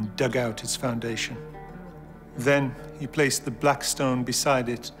and dug out its foundation. Then he placed the black stone beside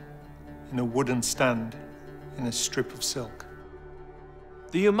it in a wooden stand in a strip of silk.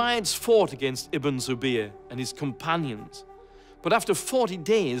 The Umayyads fought against Ibn Zubayr and his companions, but after 40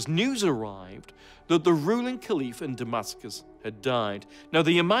 days, news arrived that the ruling caliph in Damascus had died. Now,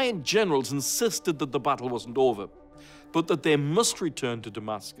 the Umayyad generals insisted that the battle wasn't over, but that they must return to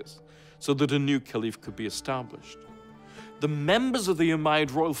Damascus so that a new caliph could be established. The members of the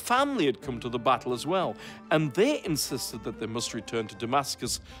Umayyad royal family had come to the battle as well, and they insisted that they must return to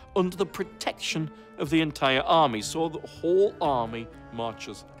Damascus under the protection of the entire army, so the whole army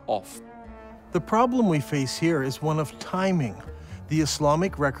marches off. The problem we face here is one of timing. The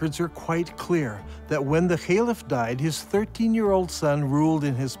Islamic records are quite clear that when the Caliph died, his 13-year-old son ruled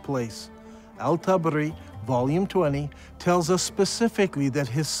in his place. Al-Tabari, Volume 20, tells us specifically that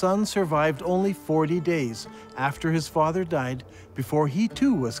his son survived only 40 days after his father died before he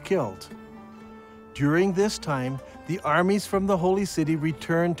too was killed. During this time, the armies from the Holy City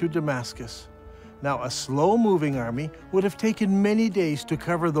returned to Damascus. Now, a slow-moving army would have taken many days to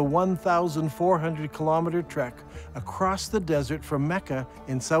cover the 1,400-kilometer trek across the desert from Mecca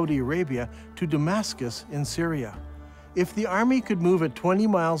in Saudi Arabia to Damascus in Syria. If the army could move at 20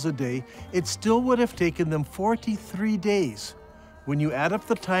 miles a day, it still would have taken them 43 days. When you add up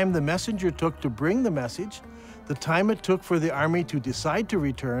the time the messenger took to bring the message, the time it took for the army to decide to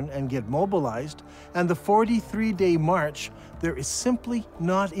return and get mobilized, and the 43-day march, there is simply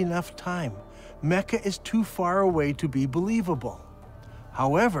not enough time. Mecca is too far away to be believable.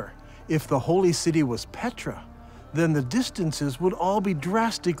 However, if the holy city was Petra, then the distances would all be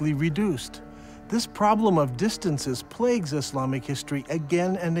drastically reduced. This problem of distances plagues Islamic history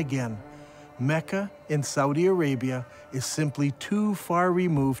again and again. Mecca in Saudi Arabia is simply too far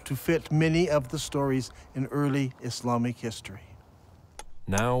removed to fit many of the stories in early Islamic history.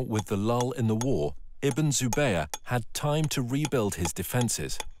 Now, with the lull in the war, Ibn Zubayr had time to rebuild his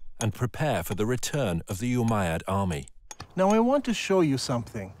defenses and prepare for the return of the Umayyad army. Now I want to show you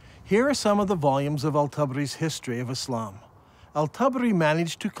something. Here are some of the volumes of Al-Tabari's History of Islam. Al-Tabari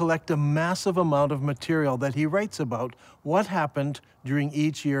managed to collect a massive amount of material that he writes about what happened during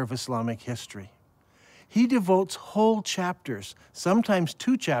each year of Islamic history. He devotes whole chapters, sometimes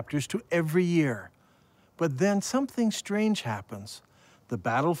 2 chapters, to every year. But then something strange happens. The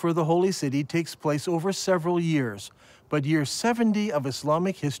battle for the Holy City takes place over several years, but year 70 of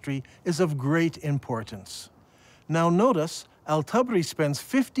Islamic history is of great importance. Now notice, Al-Tabari spends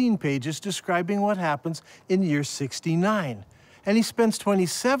 15 pages describing what happens in year 69, and he spends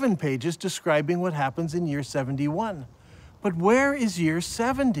 27 pages describing what happens in year 71. But where is year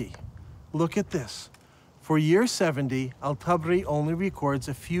 70? Look at this. For year 70, Al-Tabari only records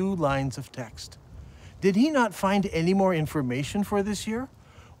a few lines of text. Did he not find any more information for this year?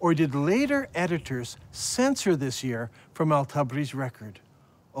 Or did later editors censor this year from Al-Tabari's record?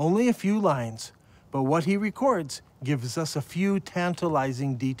 Only a few lines, but what he records gives us a few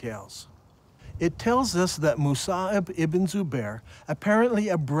tantalizing details. It tells us that Musa'ib ibn Zubair, apparently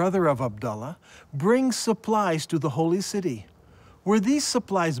a brother of Abdullah, brings supplies to the Holy City. Were these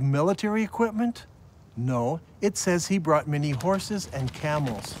supplies military equipment? No, it says he brought many horses and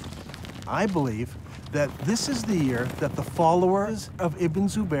camels. I believe that this is the year that the followers of Ibn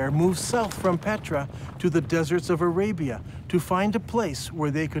Zubair moved south from Petra to the deserts of Arabia to find a place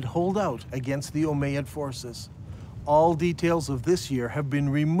where they could hold out against the Umayyad forces. All details of this year have been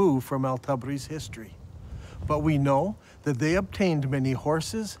removed from Al-Tabari's history. But we know that they obtained many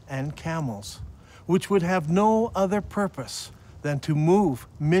horses and camels, which would have no other purpose than to move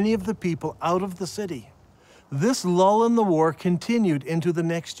many of the people out of the city. This lull in the war continued into the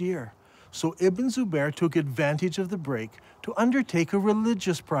next year. So Ibn Zubair took advantage of the break to undertake a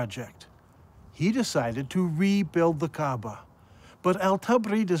religious project. He decided to rebuild the Kaaba. But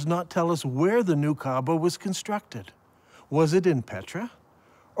Al-Tabari does not tell us where the new Kaaba was constructed. Was it in Petra?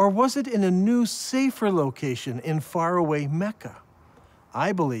 Or was it in a new, safer location in faraway Mecca?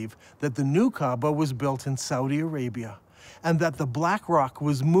 I believe that the new Kaaba was built in Saudi Arabia, and that the black rock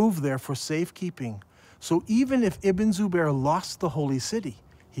was moved there for safekeeping. So even if Ibn Zubair lost the holy city,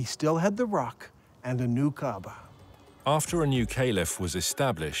 he still had the rock and a new Kaaba. After a new caliph was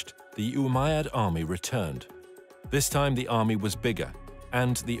established, the Umayyad army returned. This time the army was bigger,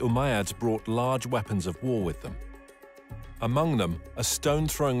 and the Umayyads brought large weapons of war with them. Among them, a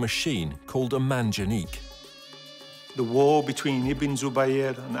stone-throwing machine called a manjanik. The war between Ibn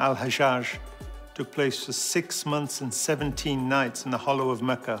Zubayr and al-Hajjaj took place for 6 months and 17 nights in the hollow of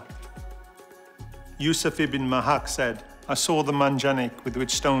Mecca. Yusuf ibn Mahak said, "I saw the manjanik with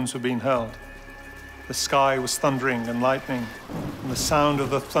which stones were being hurled. The sky was thundering and lightning, and the sound of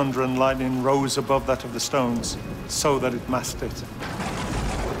the thunder and lightning rose above that of the stones, so that it masked it."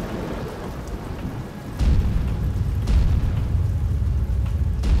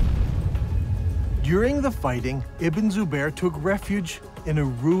 During the fighting, Ibn Zubair took refuge in a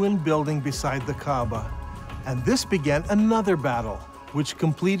ruined building beside the Kaaba, and this began another battle, which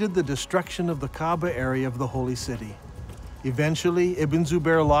completed the destruction of the Kaaba area of the Holy City. Eventually, Ibn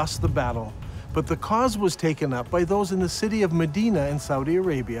Zubair lost the battle, but the cause was taken up by those in the city of Medina in Saudi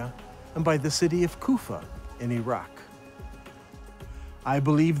Arabia and by the city of Kufa in Iraq. I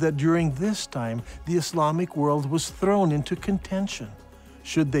believe that during this time, the Islamic world was thrown into contention.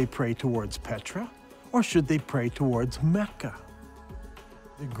 Should they pray towards Petra, or should they pray towards Mecca?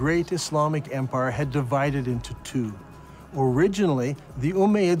 The great Islamic empire had divided into two. Originally, the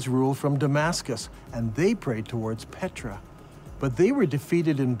Umayyads ruled from Damascus, and they prayed towards Petra. But they were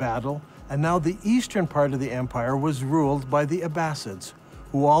defeated in battle, and now the eastern part of the empire was ruled by the Abbasids,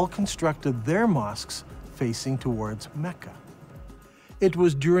 who all constructed their mosques facing towards Mecca. It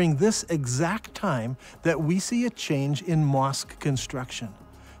was during this exact time that we see a change in mosque construction.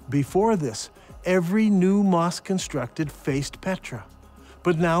 Before this, every new mosque constructed faced Petra.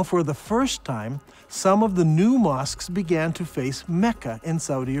 But now, for the first time, some of the new mosques began to face Mecca in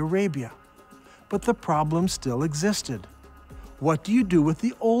Saudi Arabia. But the problem still existed. What do you do with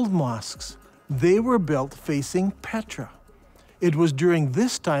the old mosques? They were built facing Petra. It was during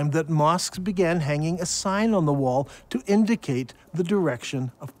this time that mosques began hanging a sign on the wall to indicate the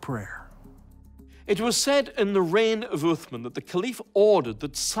direction of prayer. It was said in the reign of Uthman that the Caliph ordered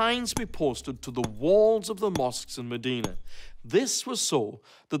that signs be posted to the walls of the mosques in Medina. This was so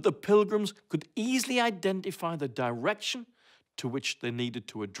that the pilgrims could easily identify the direction to which they needed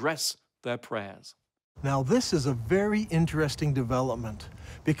to address their prayers. Now, this is a very interesting development,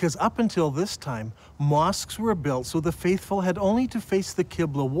 because up until this time, mosques were built so the faithful had only to face the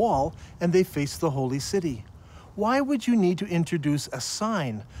Qibla wall and they faced the holy city. Why would you need to introduce a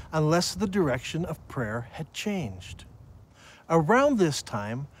sign unless the direction of prayer had changed? Around this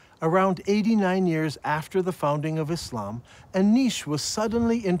time, around 89 years after the founding of Islam, a niche was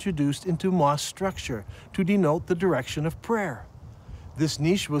suddenly introduced into mosque structure to denote the direction of prayer. This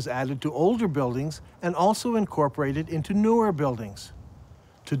niche was added to older buildings and also incorporated into newer buildings.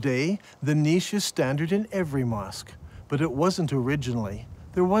 Today, the niche is standard in every mosque, but it wasn't originally.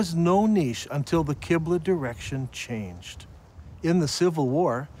 There was no niche until the Qibla direction changed. In the Civil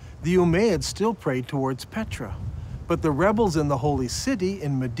War, the Umayyads still prayed towards Petra, but the rebels in the Holy City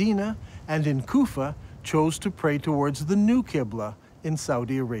in Medina and in Kufa chose to pray towards the new Qibla in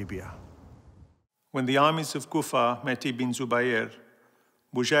Saudi Arabia. When the armies of Kufa met Ibn Zubayr,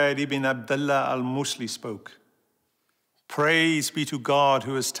 Bujair ibn Abdullah al-Musli spoke. Praise be to God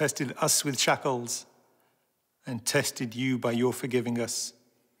who has tested us with shackles and tested you by your forgiving us.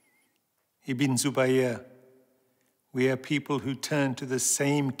 Ibn Zubayr, we are people who turn to the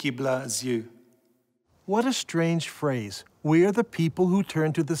same Qibla as you. What a strange phrase. We are the people who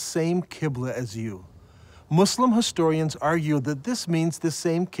turn to the same Qibla as you. Muslim historians argue that this means the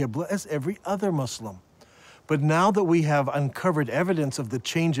same Qibla as every other Muslim. But now that we have uncovered evidence of the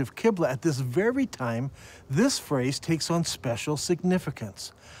change of Qibla at this very time, this phrase takes on special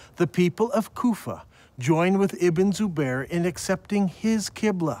significance. The people of Kufa join with Ibn Zubayr in accepting his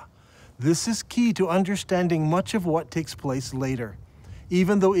Qibla. This is key to understanding much of what takes place later.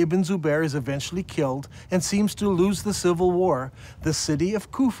 Even though Ibn Zubayr is eventually killed and seems to lose the civil war, the city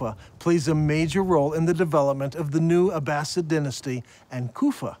of Kufa plays a major role in the development of the new Abbasid dynasty, and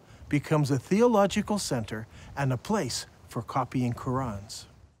Kufa becomes a theological center and a place for copying Qur'ans.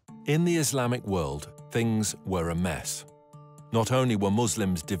 In the Islamic world, things were a mess. Not only were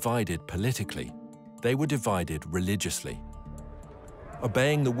Muslims divided politically, they were divided religiously.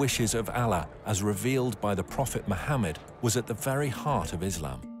 Obeying the wishes of Allah as revealed by the Prophet Mohammed was at the very heart of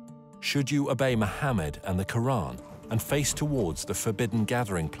Islam. Should you obey Mohammed and the Qur'an and face towards the forbidden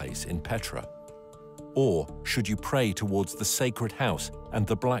gathering place in Petra? Or should you pray towards the sacred house and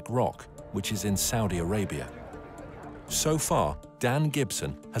the Black Rock, which is in Saudi Arabia? So far, Dan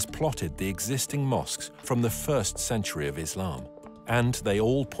Gibson has plotted the existing mosques from the 1st century of Islam, and they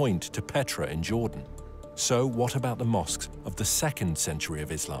all point to Petra in Jordan. So what about the mosques of the 2nd century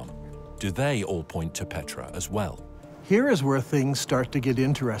of Islam? Do they all point to Petra as well? Here is where things start to get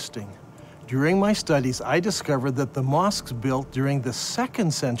interesting. During my studies, I discovered that the mosques built during the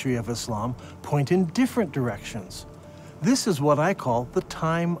 2nd century of Islam point in different directions. This is what I call the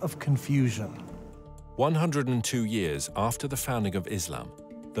time of confusion. 102 years after the founding of Islam,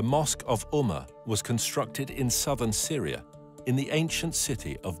 the Mosque of Ummah was constructed in southern Syria, in the ancient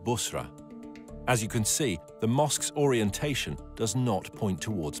city of Busra. As you can see, the mosque's orientation does not point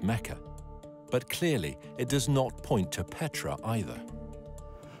towards Mecca. But clearly, it does not point to Petra either.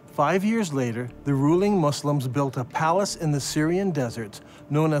 5 years later, the ruling Muslims built a palace in the Syrian deserts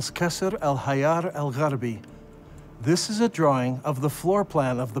known as Qasr al-Hayar al-Gharbi. This is a drawing of the floor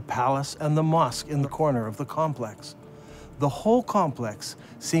plan of the palace and the mosque in the corner of the complex. The whole complex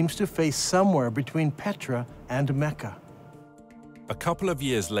seems to face somewhere between Petra and Mecca. A couple of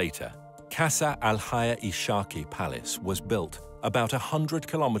years later, Qasr al-Hayar-i-Shaki Palace was built about 100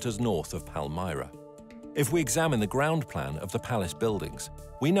 kilometers north of Palmyra. If we examine the ground plan of the palace buildings,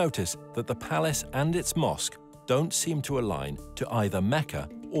 we notice that the palace and its mosque don't seem to align to either Mecca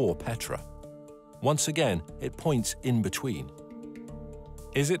or Petra. Once again, it points in between.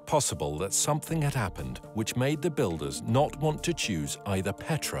 Is it possible that something had happened which made the builders not want to choose either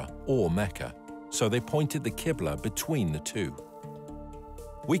Petra or Mecca, so they pointed the Qibla between the two?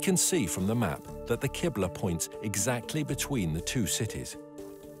 We can see from the map that the Qibla points exactly between the two cities.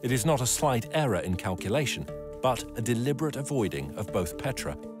 It is not a slight error in calculation, but a deliberate avoiding of both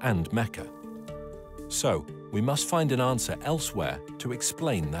Petra and Mecca. So, we must find an answer elsewhere to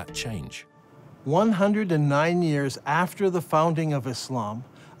explain that change. 109 years after the founding of Islam,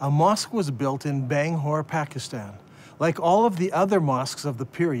 a mosque was built in Bangalore, Pakistan. Like all of the other mosques of the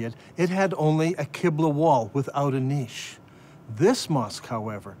period, it had only a Qibla wall without a niche. This mosque,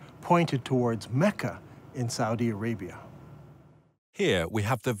 however, pointed towards Mecca in Saudi Arabia. Here we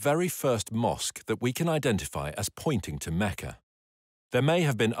have the very first mosque that we can identify as pointing to Mecca. There may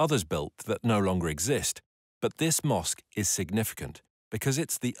have been others built that no longer exist, but this mosque is significant because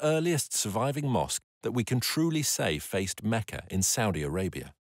it's the earliest surviving mosque that we can truly say faced Mecca in Saudi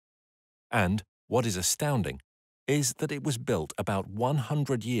Arabia. And what is astounding is that it was built about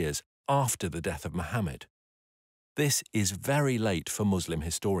 100 years after the death of Mohammed. This is very late for Muslim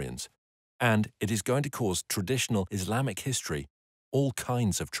historians, and it is going to cause traditional Islamic history all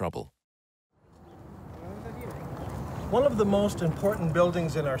kinds of trouble. One of the most important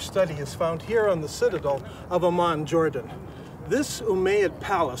buildings in our study is found here on the citadel of Amman, Jordan. This Umayyad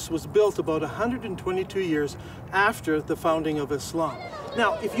palace was built about 122 years after the founding of Islam.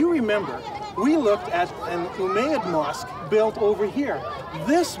 Now, if you remember, we looked at an Umayyad mosque built over here.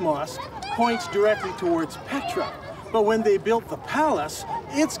 This mosque points directly towards Petra, but when they built the palace,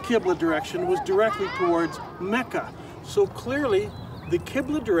 its Qibla direction was directly towards Mecca. So clearly, the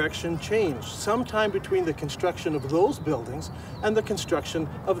Qibla direction changed sometime between the construction of those buildings and the construction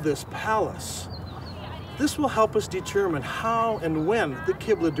of this palace. This will help us determine how and when the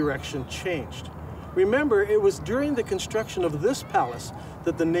Qibla direction changed. Remember, it was during the construction of this palace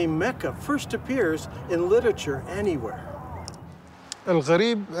that the name Mecca first appears in literature anywhere.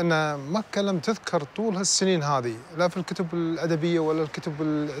 الغريب أن مكة لم تذكر طول هالسنين هذه لا في الكتب الأدبية ولا الكتب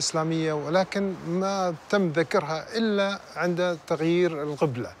الإسلامية، ولكن ما تم ذكرها إلا عند تغيير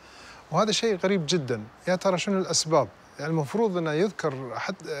القبلة، وهذا شيء غريب جدا. يا ترى شنو الأسباب؟ يعني المفروض أنه يذكر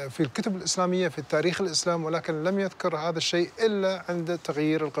حتى في الكتب الإسلامية في تاريخ الإسلام، ولكن لم يذكر هذا الشيء إلا عند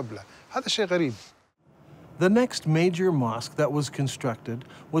تغيير القبلة. هذا شيء غريب. The next major mosque that was constructed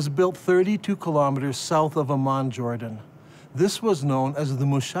was built 32 kilometers south of Amman, Jordan. This was known as the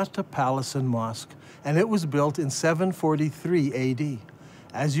Mushatta Palace and Mosque, and it was built in 743 AD.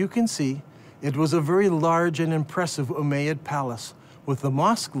 As you can see, it was a very large and impressive Umayyad palace, with the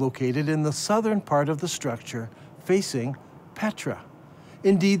mosque located in the southern part of the structure, facing Petra.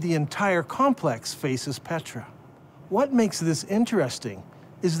 Indeed, the entire complex faces Petra. What makes this interesting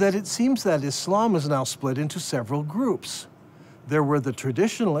is that it seems that Islam is now split into several groups. There were the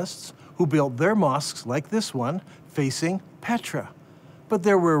traditionalists, who built their mosques like this one, facing Petra. But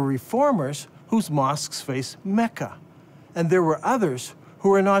there were reformers whose mosques face Mecca. And there were others who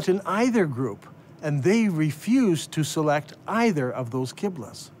were not in either group, and they refused to select either of those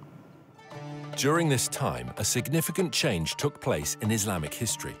Qiblas. During this time, a significant change took place in Islamic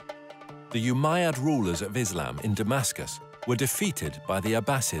history. The Umayyad rulers of Islam in Damascus were defeated by the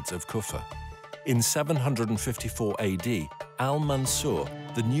Abbasids of Kufa. In 754 AD, Al-Mansur,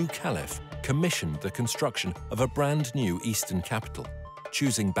 the new caliph, commissioned the construction of a brand new eastern capital,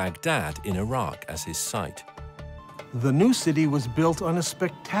 choosing Baghdad in Iraq as his site. The new city was built on a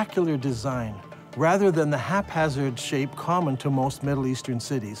spectacular design. Rather than the haphazard shape common to most Middle Eastern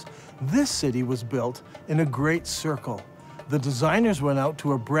cities, this city was built in a great circle. The designers went out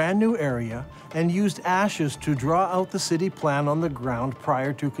to a brand new area and used ashes to draw out the city plan on the ground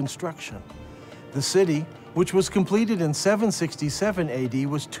prior to construction. The city, which was completed in 767 AD,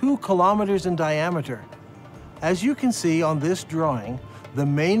 was 2 kilometers in diameter. As you can see on this drawing, the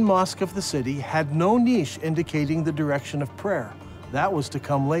main mosque of the city had no niche indicating the direction of prayer. That was to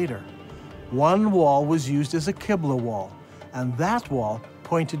come later. One wall was used as a Qibla wall, and that wall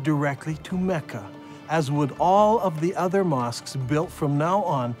pointed directly to Mecca, as would all of the other mosques built from now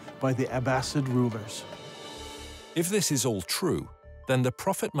on by the Abbasid rulers. If this is all true, then the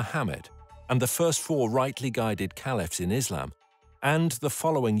Prophet Muhammad and the first 4 rightly guided caliphs in Islam, and the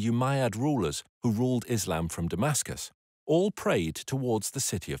following Umayyad rulers who ruled Islam from Damascus, all prayed towards the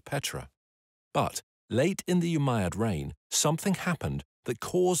city of Petra. But late in the Umayyad reign, something happened that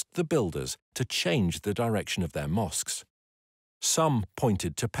caused the builders to change the direction of their mosques. Some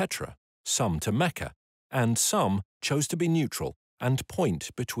pointed to Petra, some to Mecca, and some chose to be neutral and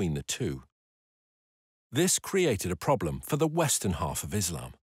point between the two. This created a problem for the western half of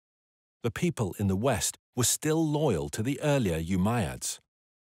Islam. The people in the West were still loyal to the earlier Umayyads,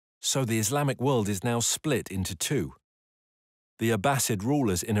 So the Islamic world is now split into two. The Abbasid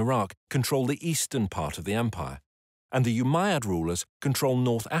rulers in Iraq control the eastern part of the empire, and the Umayyad rulers control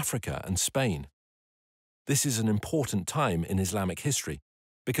North Africa and Spain. This is an important time in Islamic history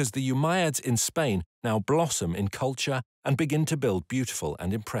because the Umayyads in Spain now blossom in culture and begin to build beautiful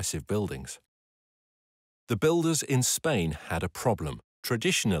and impressive buildings. The builders in Spain had a problem.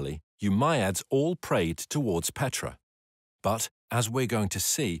 Traditionally, Umayyads all prayed towards Petra. But, as we're going to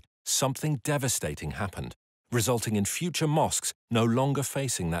see, something devastating happened, resulting in future mosques no longer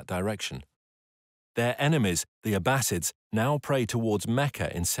facing that direction. Their enemies, the Abbasids, now pray towards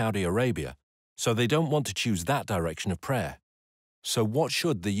Mecca in Saudi Arabia, so they don't want to choose that direction of prayer. So what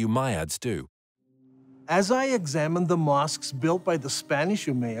should the Umayyads do? As I examined the mosques built by the Spanish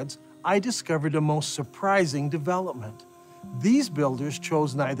Umayyads, I discovered a most surprising development. These builders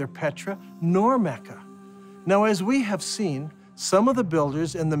chose neither Petra nor Mecca. Now, as we have seen, some of the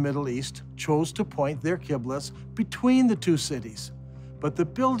builders in the Middle East chose to point their Qiblas between the two cities. But the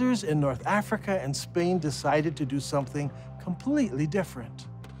builders in North Africa and Spain decided to do something completely different.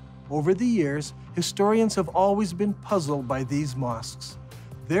 Over the years, historians have always been puzzled by these mosques.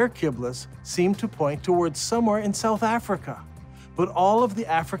 Their Qiblas seem to point towards somewhere in South Africa, but all of the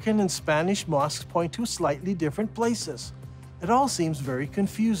African and Spanish mosques point to slightly different places. It all seems very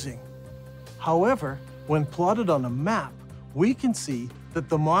confusing. However, when plotted on a map, we can see that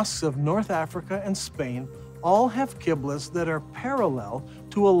the mosques of North Africa and Spain all have Qiblas that are parallel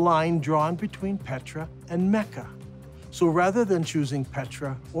to a line drawn between Petra and Mecca. So rather than choosing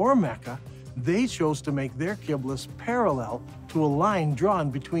Petra or Mecca, they chose to make their Qiblas parallel to a line drawn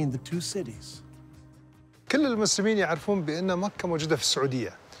between the two cities. كل المسلمين يعرفون بأن مكة موجودة في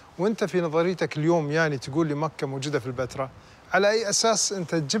السعودية، وأنت في نظريتك اليوم يعني تقول لي مكة موجودة في البتراء، على أي أساس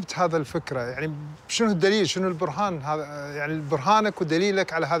أنت جبت هذا الفكرة؟ يعني شنو الدليل؟ شنو البرهان هذا؟ يعني برهانك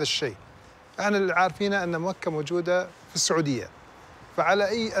ودليلك على هذا الشيء؟ احنا اللي عارفين أن مكة موجودة في السعودية، فعلى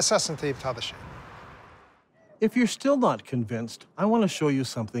أي أساس أنت جبت هذا الشيء؟ If you're still not convinced, I want to show you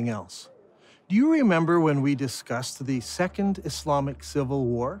something else. Do you remember when we discussed the Second Islamic Civil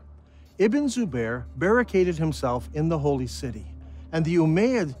War? Ibn Zubair barricaded himself in the Holy City, and the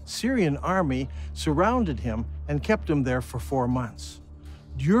Umayyad Syrian army surrounded him and kept him there for 4 months.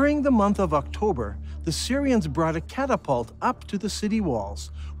 During the month of October, the Syrians brought a catapult up to the city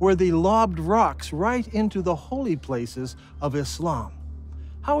walls, where they lobbed rocks right into the holy places of Islam.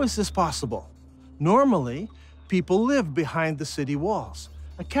 How is this possible? Normally, people live behind the city walls.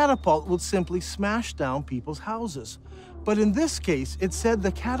 A catapult would simply smash down people's houses. But in this case, it said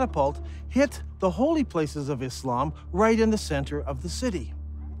the catapult hit the holy places of Islam right in the center of the city.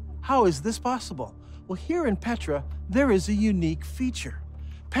 How is this possible? Well, here in Petra, there is a unique feature.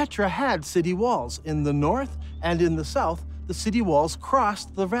 Petra had city walls. In the north and in the south, the city walls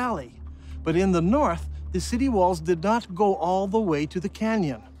crossed the valley. But in the north, the city walls did not go all the way to the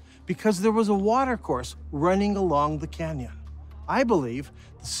canyon because there was a watercourse running along the canyon. I believe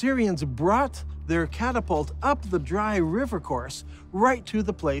the Syrians brought their catapult up the dry river course right to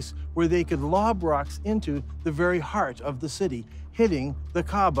the place where they could lob rocks into the very heart of the city, hitting the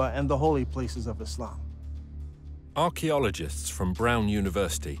Kaaba and the holy places of Islam. Archaeologists from Brown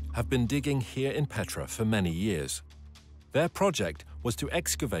University have been digging here in Petra for many years. Their project was to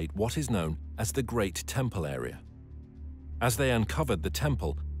excavate what is known as the Great Temple area. As they uncovered the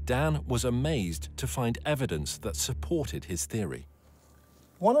temple, Dan was amazed to find evidence that supported his theory.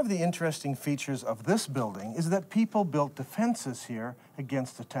 One of the interesting features of this building is that people built defenses here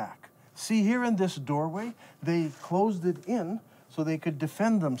against attack. See, here in this doorway, they closed it in so they could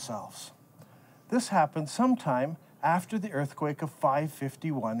defend themselves. This happened sometime after the earthquake of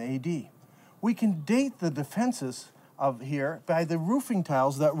 551 AD. We can date the defenses of here by the roofing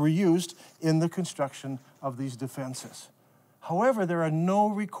tiles that were used in the construction of these defenses. However, there are no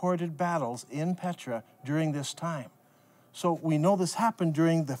recorded battles in Petra during this time. So we know this happened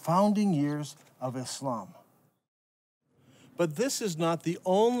during the founding years of Islam. But this is not the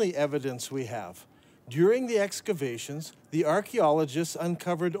only evidence we have. During the excavations, the archaeologists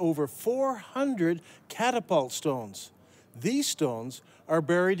uncovered over 400 catapult stones. These stones are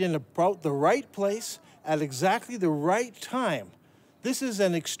buried in about the right place at exactly the right time. This is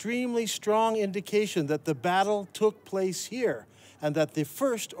an extremely strong indication that the battle took place here and that the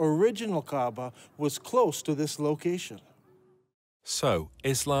first original Kaaba was close to this location. So,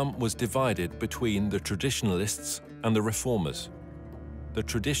 Islam was divided between the traditionalists and the reformers. The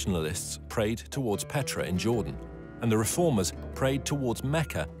traditionalists prayed towards Petra in Jordan, and the reformers prayed towards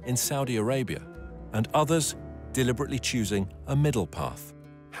Mecca in Saudi Arabia, and others deliberately choosing a middle path.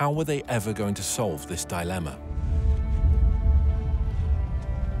 How were they ever going to solve this dilemma?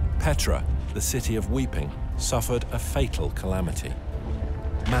 Petra, the city of weeping, suffered a fatal calamity.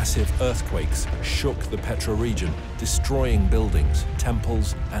 Massive earthquakes shook the Petra region, destroying buildings,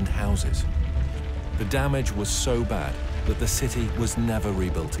 temples, and houses. The damage was so bad that the city was never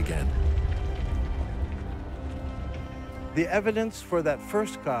rebuilt again. The evidence for that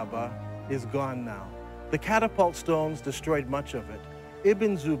first Kaaba is gone now. The catapult stones destroyed much of it.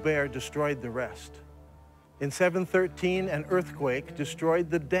 Ibn Zubair destroyed the rest. In 713, an earthquake destroyed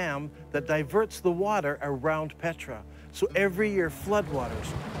the dam that diverts the water around Petra. So every year,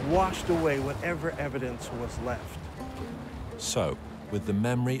 floodwaters washed away whatever evidence was left. So, with the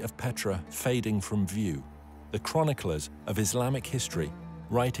memory of Petra fading from view, the chroniclers of Islamic history,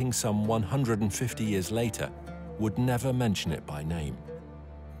 writing some 150 years later, would never mention it by name.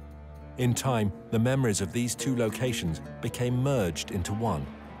 In time, the memories of these two locations became merged into one,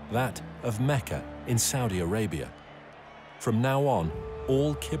 that of Mecca in Saudi Arabia. From now on,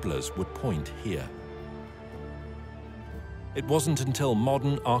 all Qiblas would point here. It wasn't until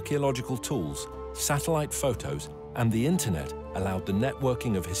modern archaeological tools, satellite photos, and the internet allowed the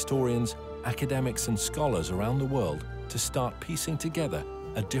networking of historians, academics, and scholars around the world to start piecing together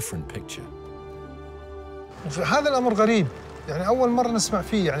a different picture. هذا الأمر غريب، يعني أول مرة نسمع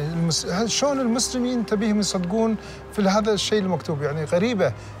فيه، يعني شلون المسلمين تبيهم يصدقون في هذا الشيء المكتوب، يعني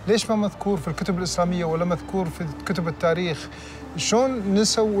غريبة، ليش ما مذكور في الكتب الإسلامية ولا مذكور في كتب التاريخ؟ شلون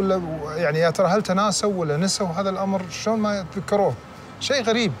نسوا ولا يعني يا ترى هل تناسوا ولا نسوا هذا الأمر؟ شلون ما يتذكروه؟ شيء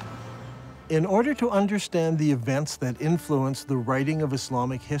غريب. In order to understand the events that influenced the writing of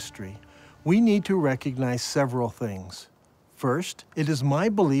Islamic history, we need to recognize several things. First, it is my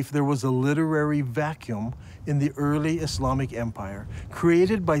belief there was a literary vacuum in the early Islamic empire,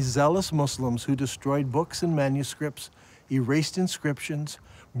 created by zealous Muslims who destroyed books and manuscripts, erased inscriptions,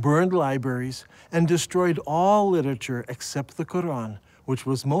 burned libraries, and destroyed all literature except the Qur'an, which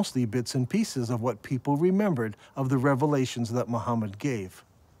was mostly bits and pieces of what people remembered of the revelations that Muhammad gave.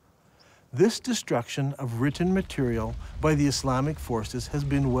 This destruction of written material by the Islamic forces has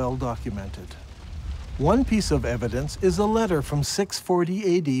been well documented. One piece of evidence is a letter from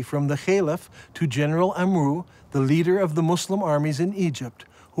 640 AD from the Caliph to General Amru, the leader of the Muslim armies in Egypt,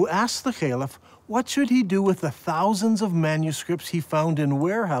 who asked the Caliph what should he do with the thousands of manuscripts he found in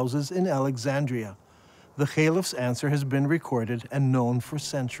warehouses in Alexandria. The Caliph's answer has been recorded and known for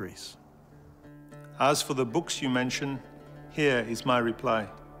centuries. As for the books you mention, here is my reply.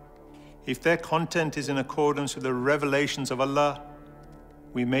 If their content is in accordance with the revelations of Allah,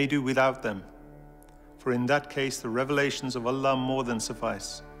 we may do without them. For in that case, the revelations of Allah more than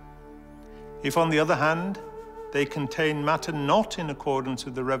suffice. If, on the other hand, they contain matter not in accordance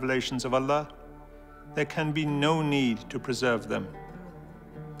with the revelations of Allah, there can be no need to preserve them.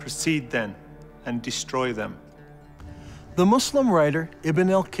 Proceed then and destroy them. The Muslim writer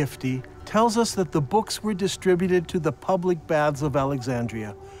Ibn al-Kifti tells us that the books were distributed to the public baths of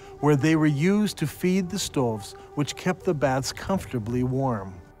Alexandria, where they were used to feed the stoves, which kept the baths comfortably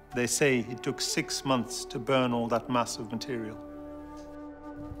warm. They say it took 6 months to burn all that mass of material.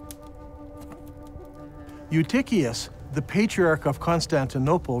 Eutychius, the Patriarch of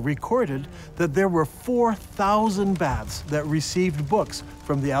Constantinople, recorded that there were 4,000 baths that received books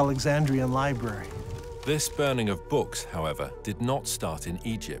from the Alexandrian library. This burning of books, however, did not start in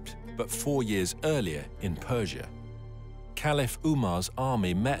Egypt, but 4 years earlier in Persia. Caliph Umar's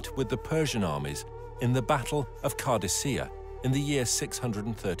army met with the Persian armies in the Battle of Qadisiyah in the year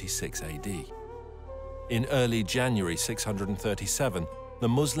 636 AD. In early January 637, the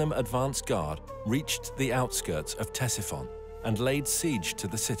Muslim advance guard reached the outskirts of Ctesiphon and laid siege to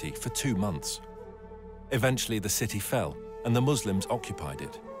the city for 2 months. Eventually, the city fell and the Muslims occupied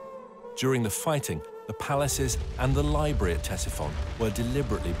it. During the fighting, the palaces and the library at Ctesiphon were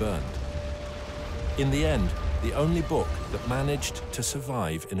deliberately burned. In the end, the only book that managed to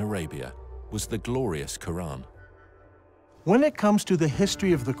survive in Arabia was the glorious Qur'an. When it comes to the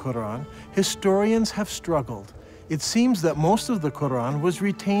history of the Qur'an, historians have struggled. It seems that most of the Qur'an was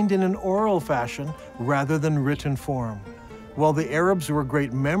retained in an oral fashion rather than written form. While the Arabs were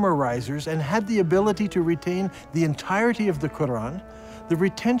great memorizers and had the ability to retain the entirety of the Qur'an, the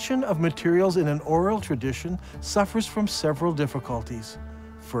retention of materials in an oral tradition suffers from several difficulties.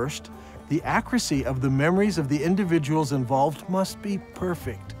 First, the accuracy of the memories of the individuals involved must be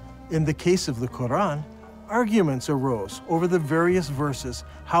perfect. In the case of the Qur'an, arguments arose over the various verses,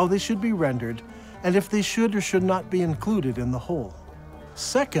 how they should be rendered, and if they should or should not be included in the whole.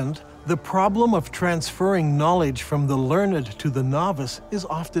 Second, the problem of transferring knowledge from the learned to the novice is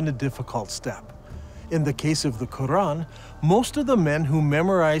often a difficult step. In the case of the Qur'an, most of the men who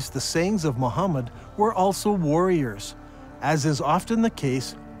memorized the sayings of Muhammad were also warriors. As is often the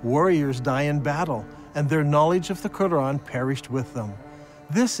case, Warriors die in battle, and their knowledge of the Qur'an perished with them.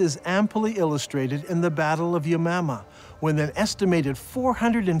 This is amply illustrated in the Battle of Yamama, when an estimated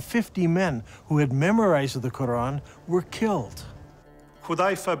 450 men who had memorized the Qur'an were killed.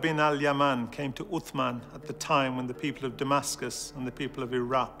 Hudayfa bin al-Yaman came to Uthman at the time when the people of Damascus and the people of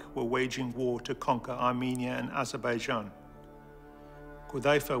Iraq were waging war to conquer Armenia and Azerbaijan.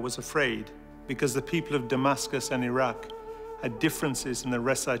 Hudayfa was afraid because the people of Damascus and Iraq had differences in the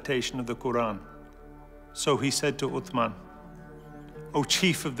recitation of the Quran. So he said to Uthman, "O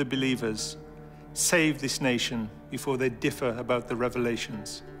chief of the believers, save this nation before they differ about the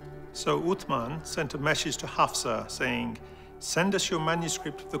revelations." So Uthman sent a message to Hafsa saying, "Send us your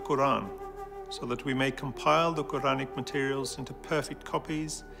manuscript of the Quran so that we may compile the Quranic materials into perfect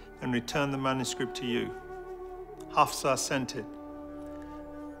copies and return the manuscript to you." Hafsa sent it.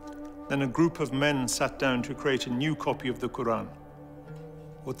 Then a group of men sat down to create a new copy of the Quran.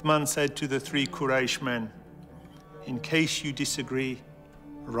 Uthman said to the 3 Quraysh men, "In case you disagree,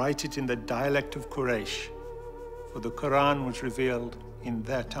 write it in the dialect of Quraysh, for the Quran was revealed in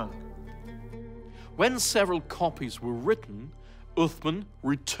their tongue." When several copies were written, Uthman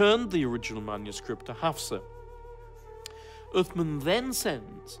returned the original manuscript to Hafsa. Uthman then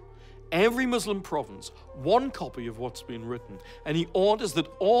sends every Muslim province one copy of what's been written, and he orders that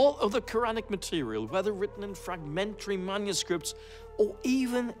all of the Quranic material, whether written in fragmentary manuscripts or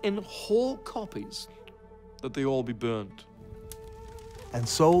even in whole copies, that they all be burned. And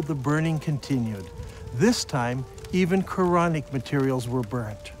so the burning continued. This time, even Quranic materials were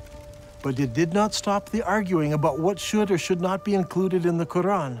burnt. But it did not stop the arguing about what should or should not be included in the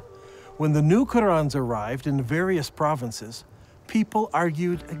Quran. When the new Qurans arrived in various provinces, people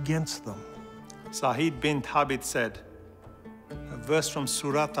argued against them. Sa'id bin Thabit said, "A verse from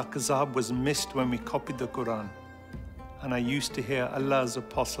Surat Al-Ahzab was missed when we copied the Quran, and I used to hear Allah's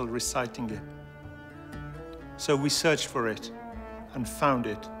apostle reciting it. So we searched for it and found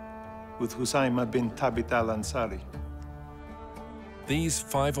it with Husayma bin Thabit al-Ansari." These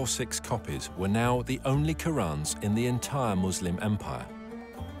 5 or 6 copies were now the only Qurans in the entire Muslim empire.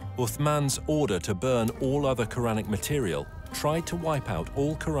 Uthman's order to burn all other Quranic material tried to wipe out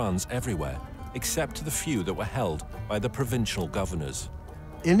all Qurans everywhere, except the few that were held by the provincial governors.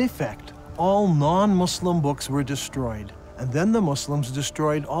 In effect, all non-Muslim books were destroyed, and then the Muslims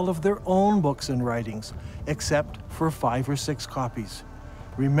destroyed all of their own books and writings, except for 5 or 6 copies.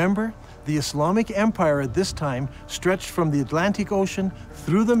 Remember, the Islamic Empire at this time stretched from the Atlantic Ocean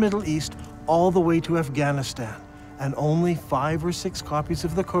through the Middle East all the way to Afghanistan, and only 5 or 6 copies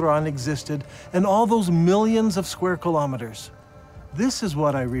of the Quran existed in all those millions of square kilometers. This is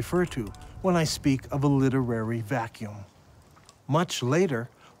what I refer to when I speak of a literary vacuum. Much later,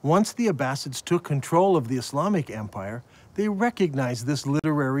 once the Abbasids took control of the Islamic Empire, they recognized this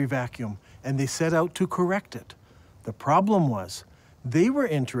literary vacuum and they set out to correct it. The problem was, they were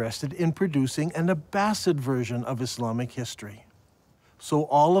interested in producing an Abbasid version of Islamic history. So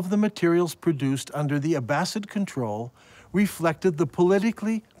all of the materials produced under the Abbasid control reflected the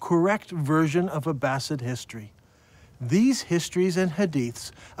politically correct version of Abbasid history. These histories and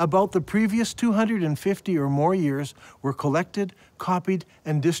hadiths about the previous 250 or more years were collected, copied,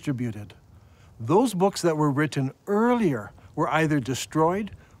 and distributed. Those books that were written earlier were either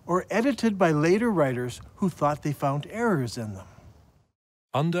destroyed or edited by later writers who thought they found errors in them.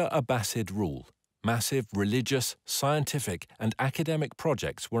 Under Abbasid rule, massive religious, scientific, and academic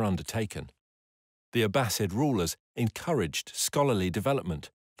projects were undertaken. The Abbasid rulers encouraged scholarly development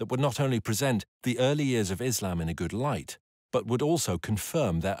that would not only present the early years of Islam in a good light, but would also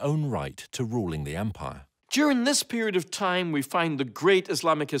confirm their own right to ruling the empire. During this period of time, we find the great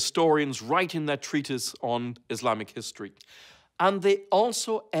Islamic historians writing their treatise on Islamic history, and they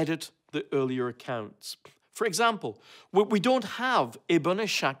also edit the earlier accounts. For example, we don't have Ibn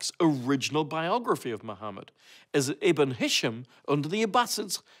Ishaq's original biography of Muhammad, as Ibn Hisham, under the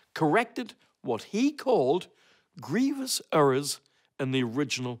Abbasids, corrected what he called grievous errors in the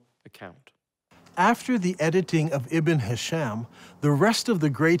original account. After the editing of Ibn Hisham, the rest of the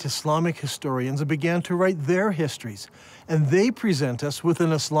great Islamic historians began to write their histories, and they present us with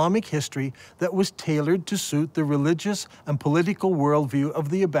an Islamic history that was tailored to suit the religious and political worldview of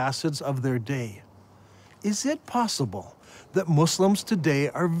the Abbasids of their day. Is it possible that Muslims today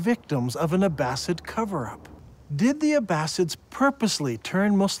are victims of an Abbasid cover-up? Did the Abbasids purposely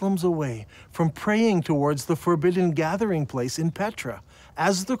turn Muslims away from praying towards the forbidden gathering place in Petra,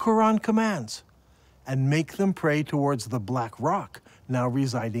 as the Quran commands, and make them pray towards the Black Rock, now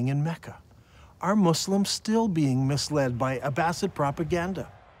residing in Mecca? Are Muslims still being misled by Abbasid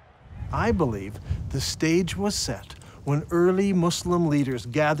propaganda? I believe the stage was set when early Muslim leaders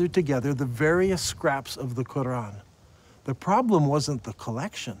gathered together the various scraps of the Qur'an. The problem wasn't the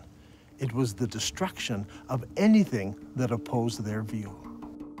collection, it was the destruction of anything that opposed their view.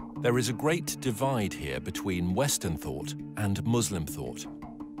 There is a great divide here between Western thought and Muslim thought.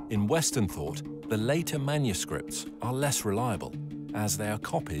 In Western thought, the later manuscripts are less reliable, as they are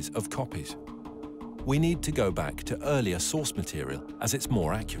copies of copies. We need to go back to earlier source material, as it's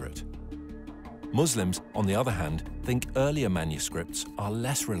more accurate. Muslims, on the other hand, think earlier manuscripts are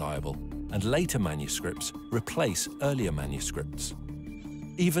less reliable, and later manuscripts replace earlier manuscripts.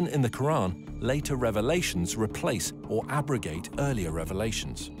 Even in the Quran, later revelations replace or abrogate earlier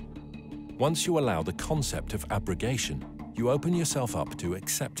revelations. Once you allow the concept of abrogation, you open yourself up to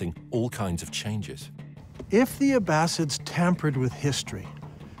accepting all kinds of changes. If the Abbasids tampered with history,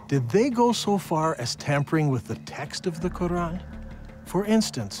 did they go so far as tampering with the text of the Quran? For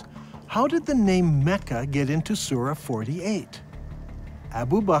instance, how did the name Mecca get into Surah 48?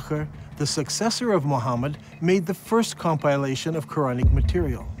 Abu Bakr, the successor of Muhammad, made the first compilation of Quranic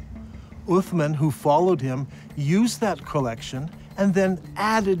material. Uthman, who followed him, used that collection and then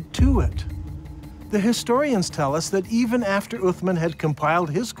added to it. The historians tell us that even after Uthman had compiled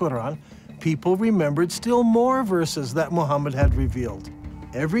his Quran, people remembered still more verses that Muhammad had revealed.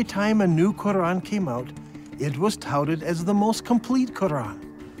 Every time a new Quran came out, it was touted as the most complete Quran.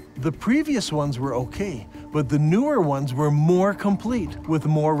 The previous ones were okay, but the newer ones were more complete, with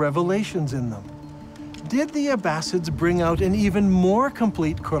more revelations in them. Did the Abbasids bring out an even more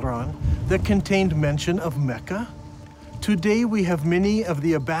complete Quran that contained mention of Mecca? Today we have many of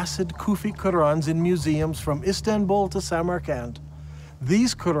the Abbasid Kufi Qurans in museums from Istanbul to Samarkand.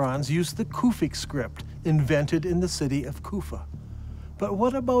 These Qurans use the Kufic script invented in the city of Kufa. But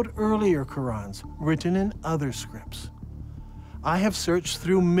what about earlier Qurans written in other scripts? I have searched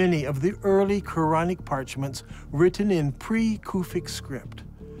through many of the early Quranic parchments written in pre-Kufic script.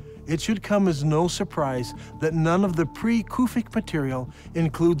 It should come as no surprise that none of the pre-Kufic material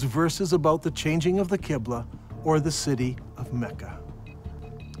includes verses about the changing of the Qibla or the city of Mecca.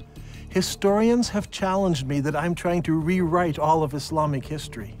 Historians have challenged me that I'm trying to rewrite all of Islamic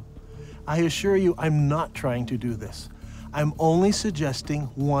history. I assure you I'm not trying to do this. I'm only suggesting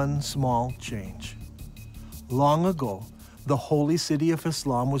one small change. Long ago, the holy city of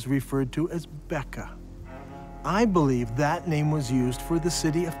Islam was referred to as Mecca. I believe that name was used for the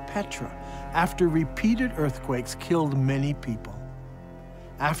city of Petra after repeated earthquakes killed many people.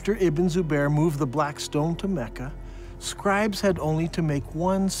 After Ibn Zubair moved the black stone to Mecca, scribes had only to make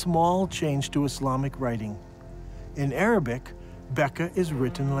one small change to Islamic writing. In Arabic, Mecca is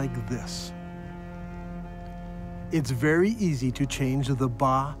written like this. It's very easy to change the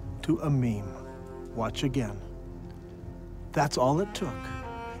ba to a meme. Watch again. That's all it took.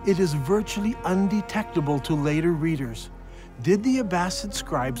 It is virtually undetectable to later readers. Did the Abbasid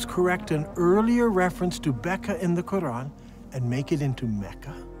scribes correct an earlier reference to Mecca in the Quran and make it into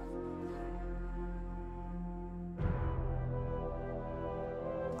Mecca?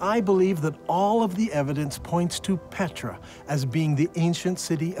 I believe that all of the evidence points to Petra as being the ancient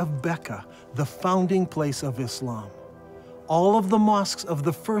city of Mecca, the founding place of Islam. All of the mosques of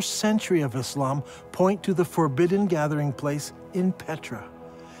the first century of Islam point to the forbidden gathering place in Petra,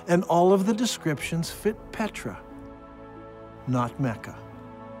 and all of the descriptions fit Petra, not Mecca.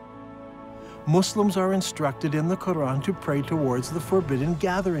 Muslims are instructed in the Quran to pray towards the forbidden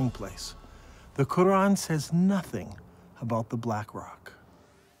gathering place. The Quran says nothing about the Black Rock.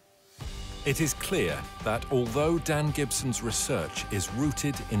 It is clear that although Dan Gibson's research is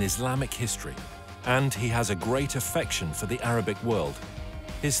rooted in Islamic history, and he has a great affection for the Arabic world,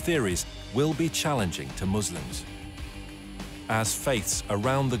 his theories will be challenging to Muslims. As faiths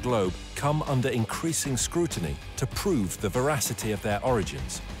around the globe come under increasing scrutiny to prove the veracity of their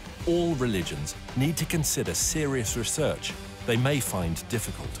origins, all religions need to consider serious research they may find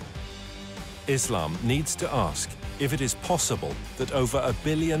difficult. Islam needs to ask if it is possible that over 1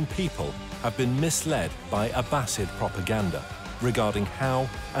 billion people have been misled by Abbasid propaganda regarding how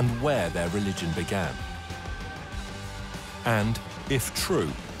and where their religion began. And, if true,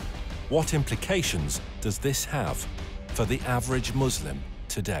 what implications does this have for the average Muslim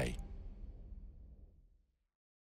today?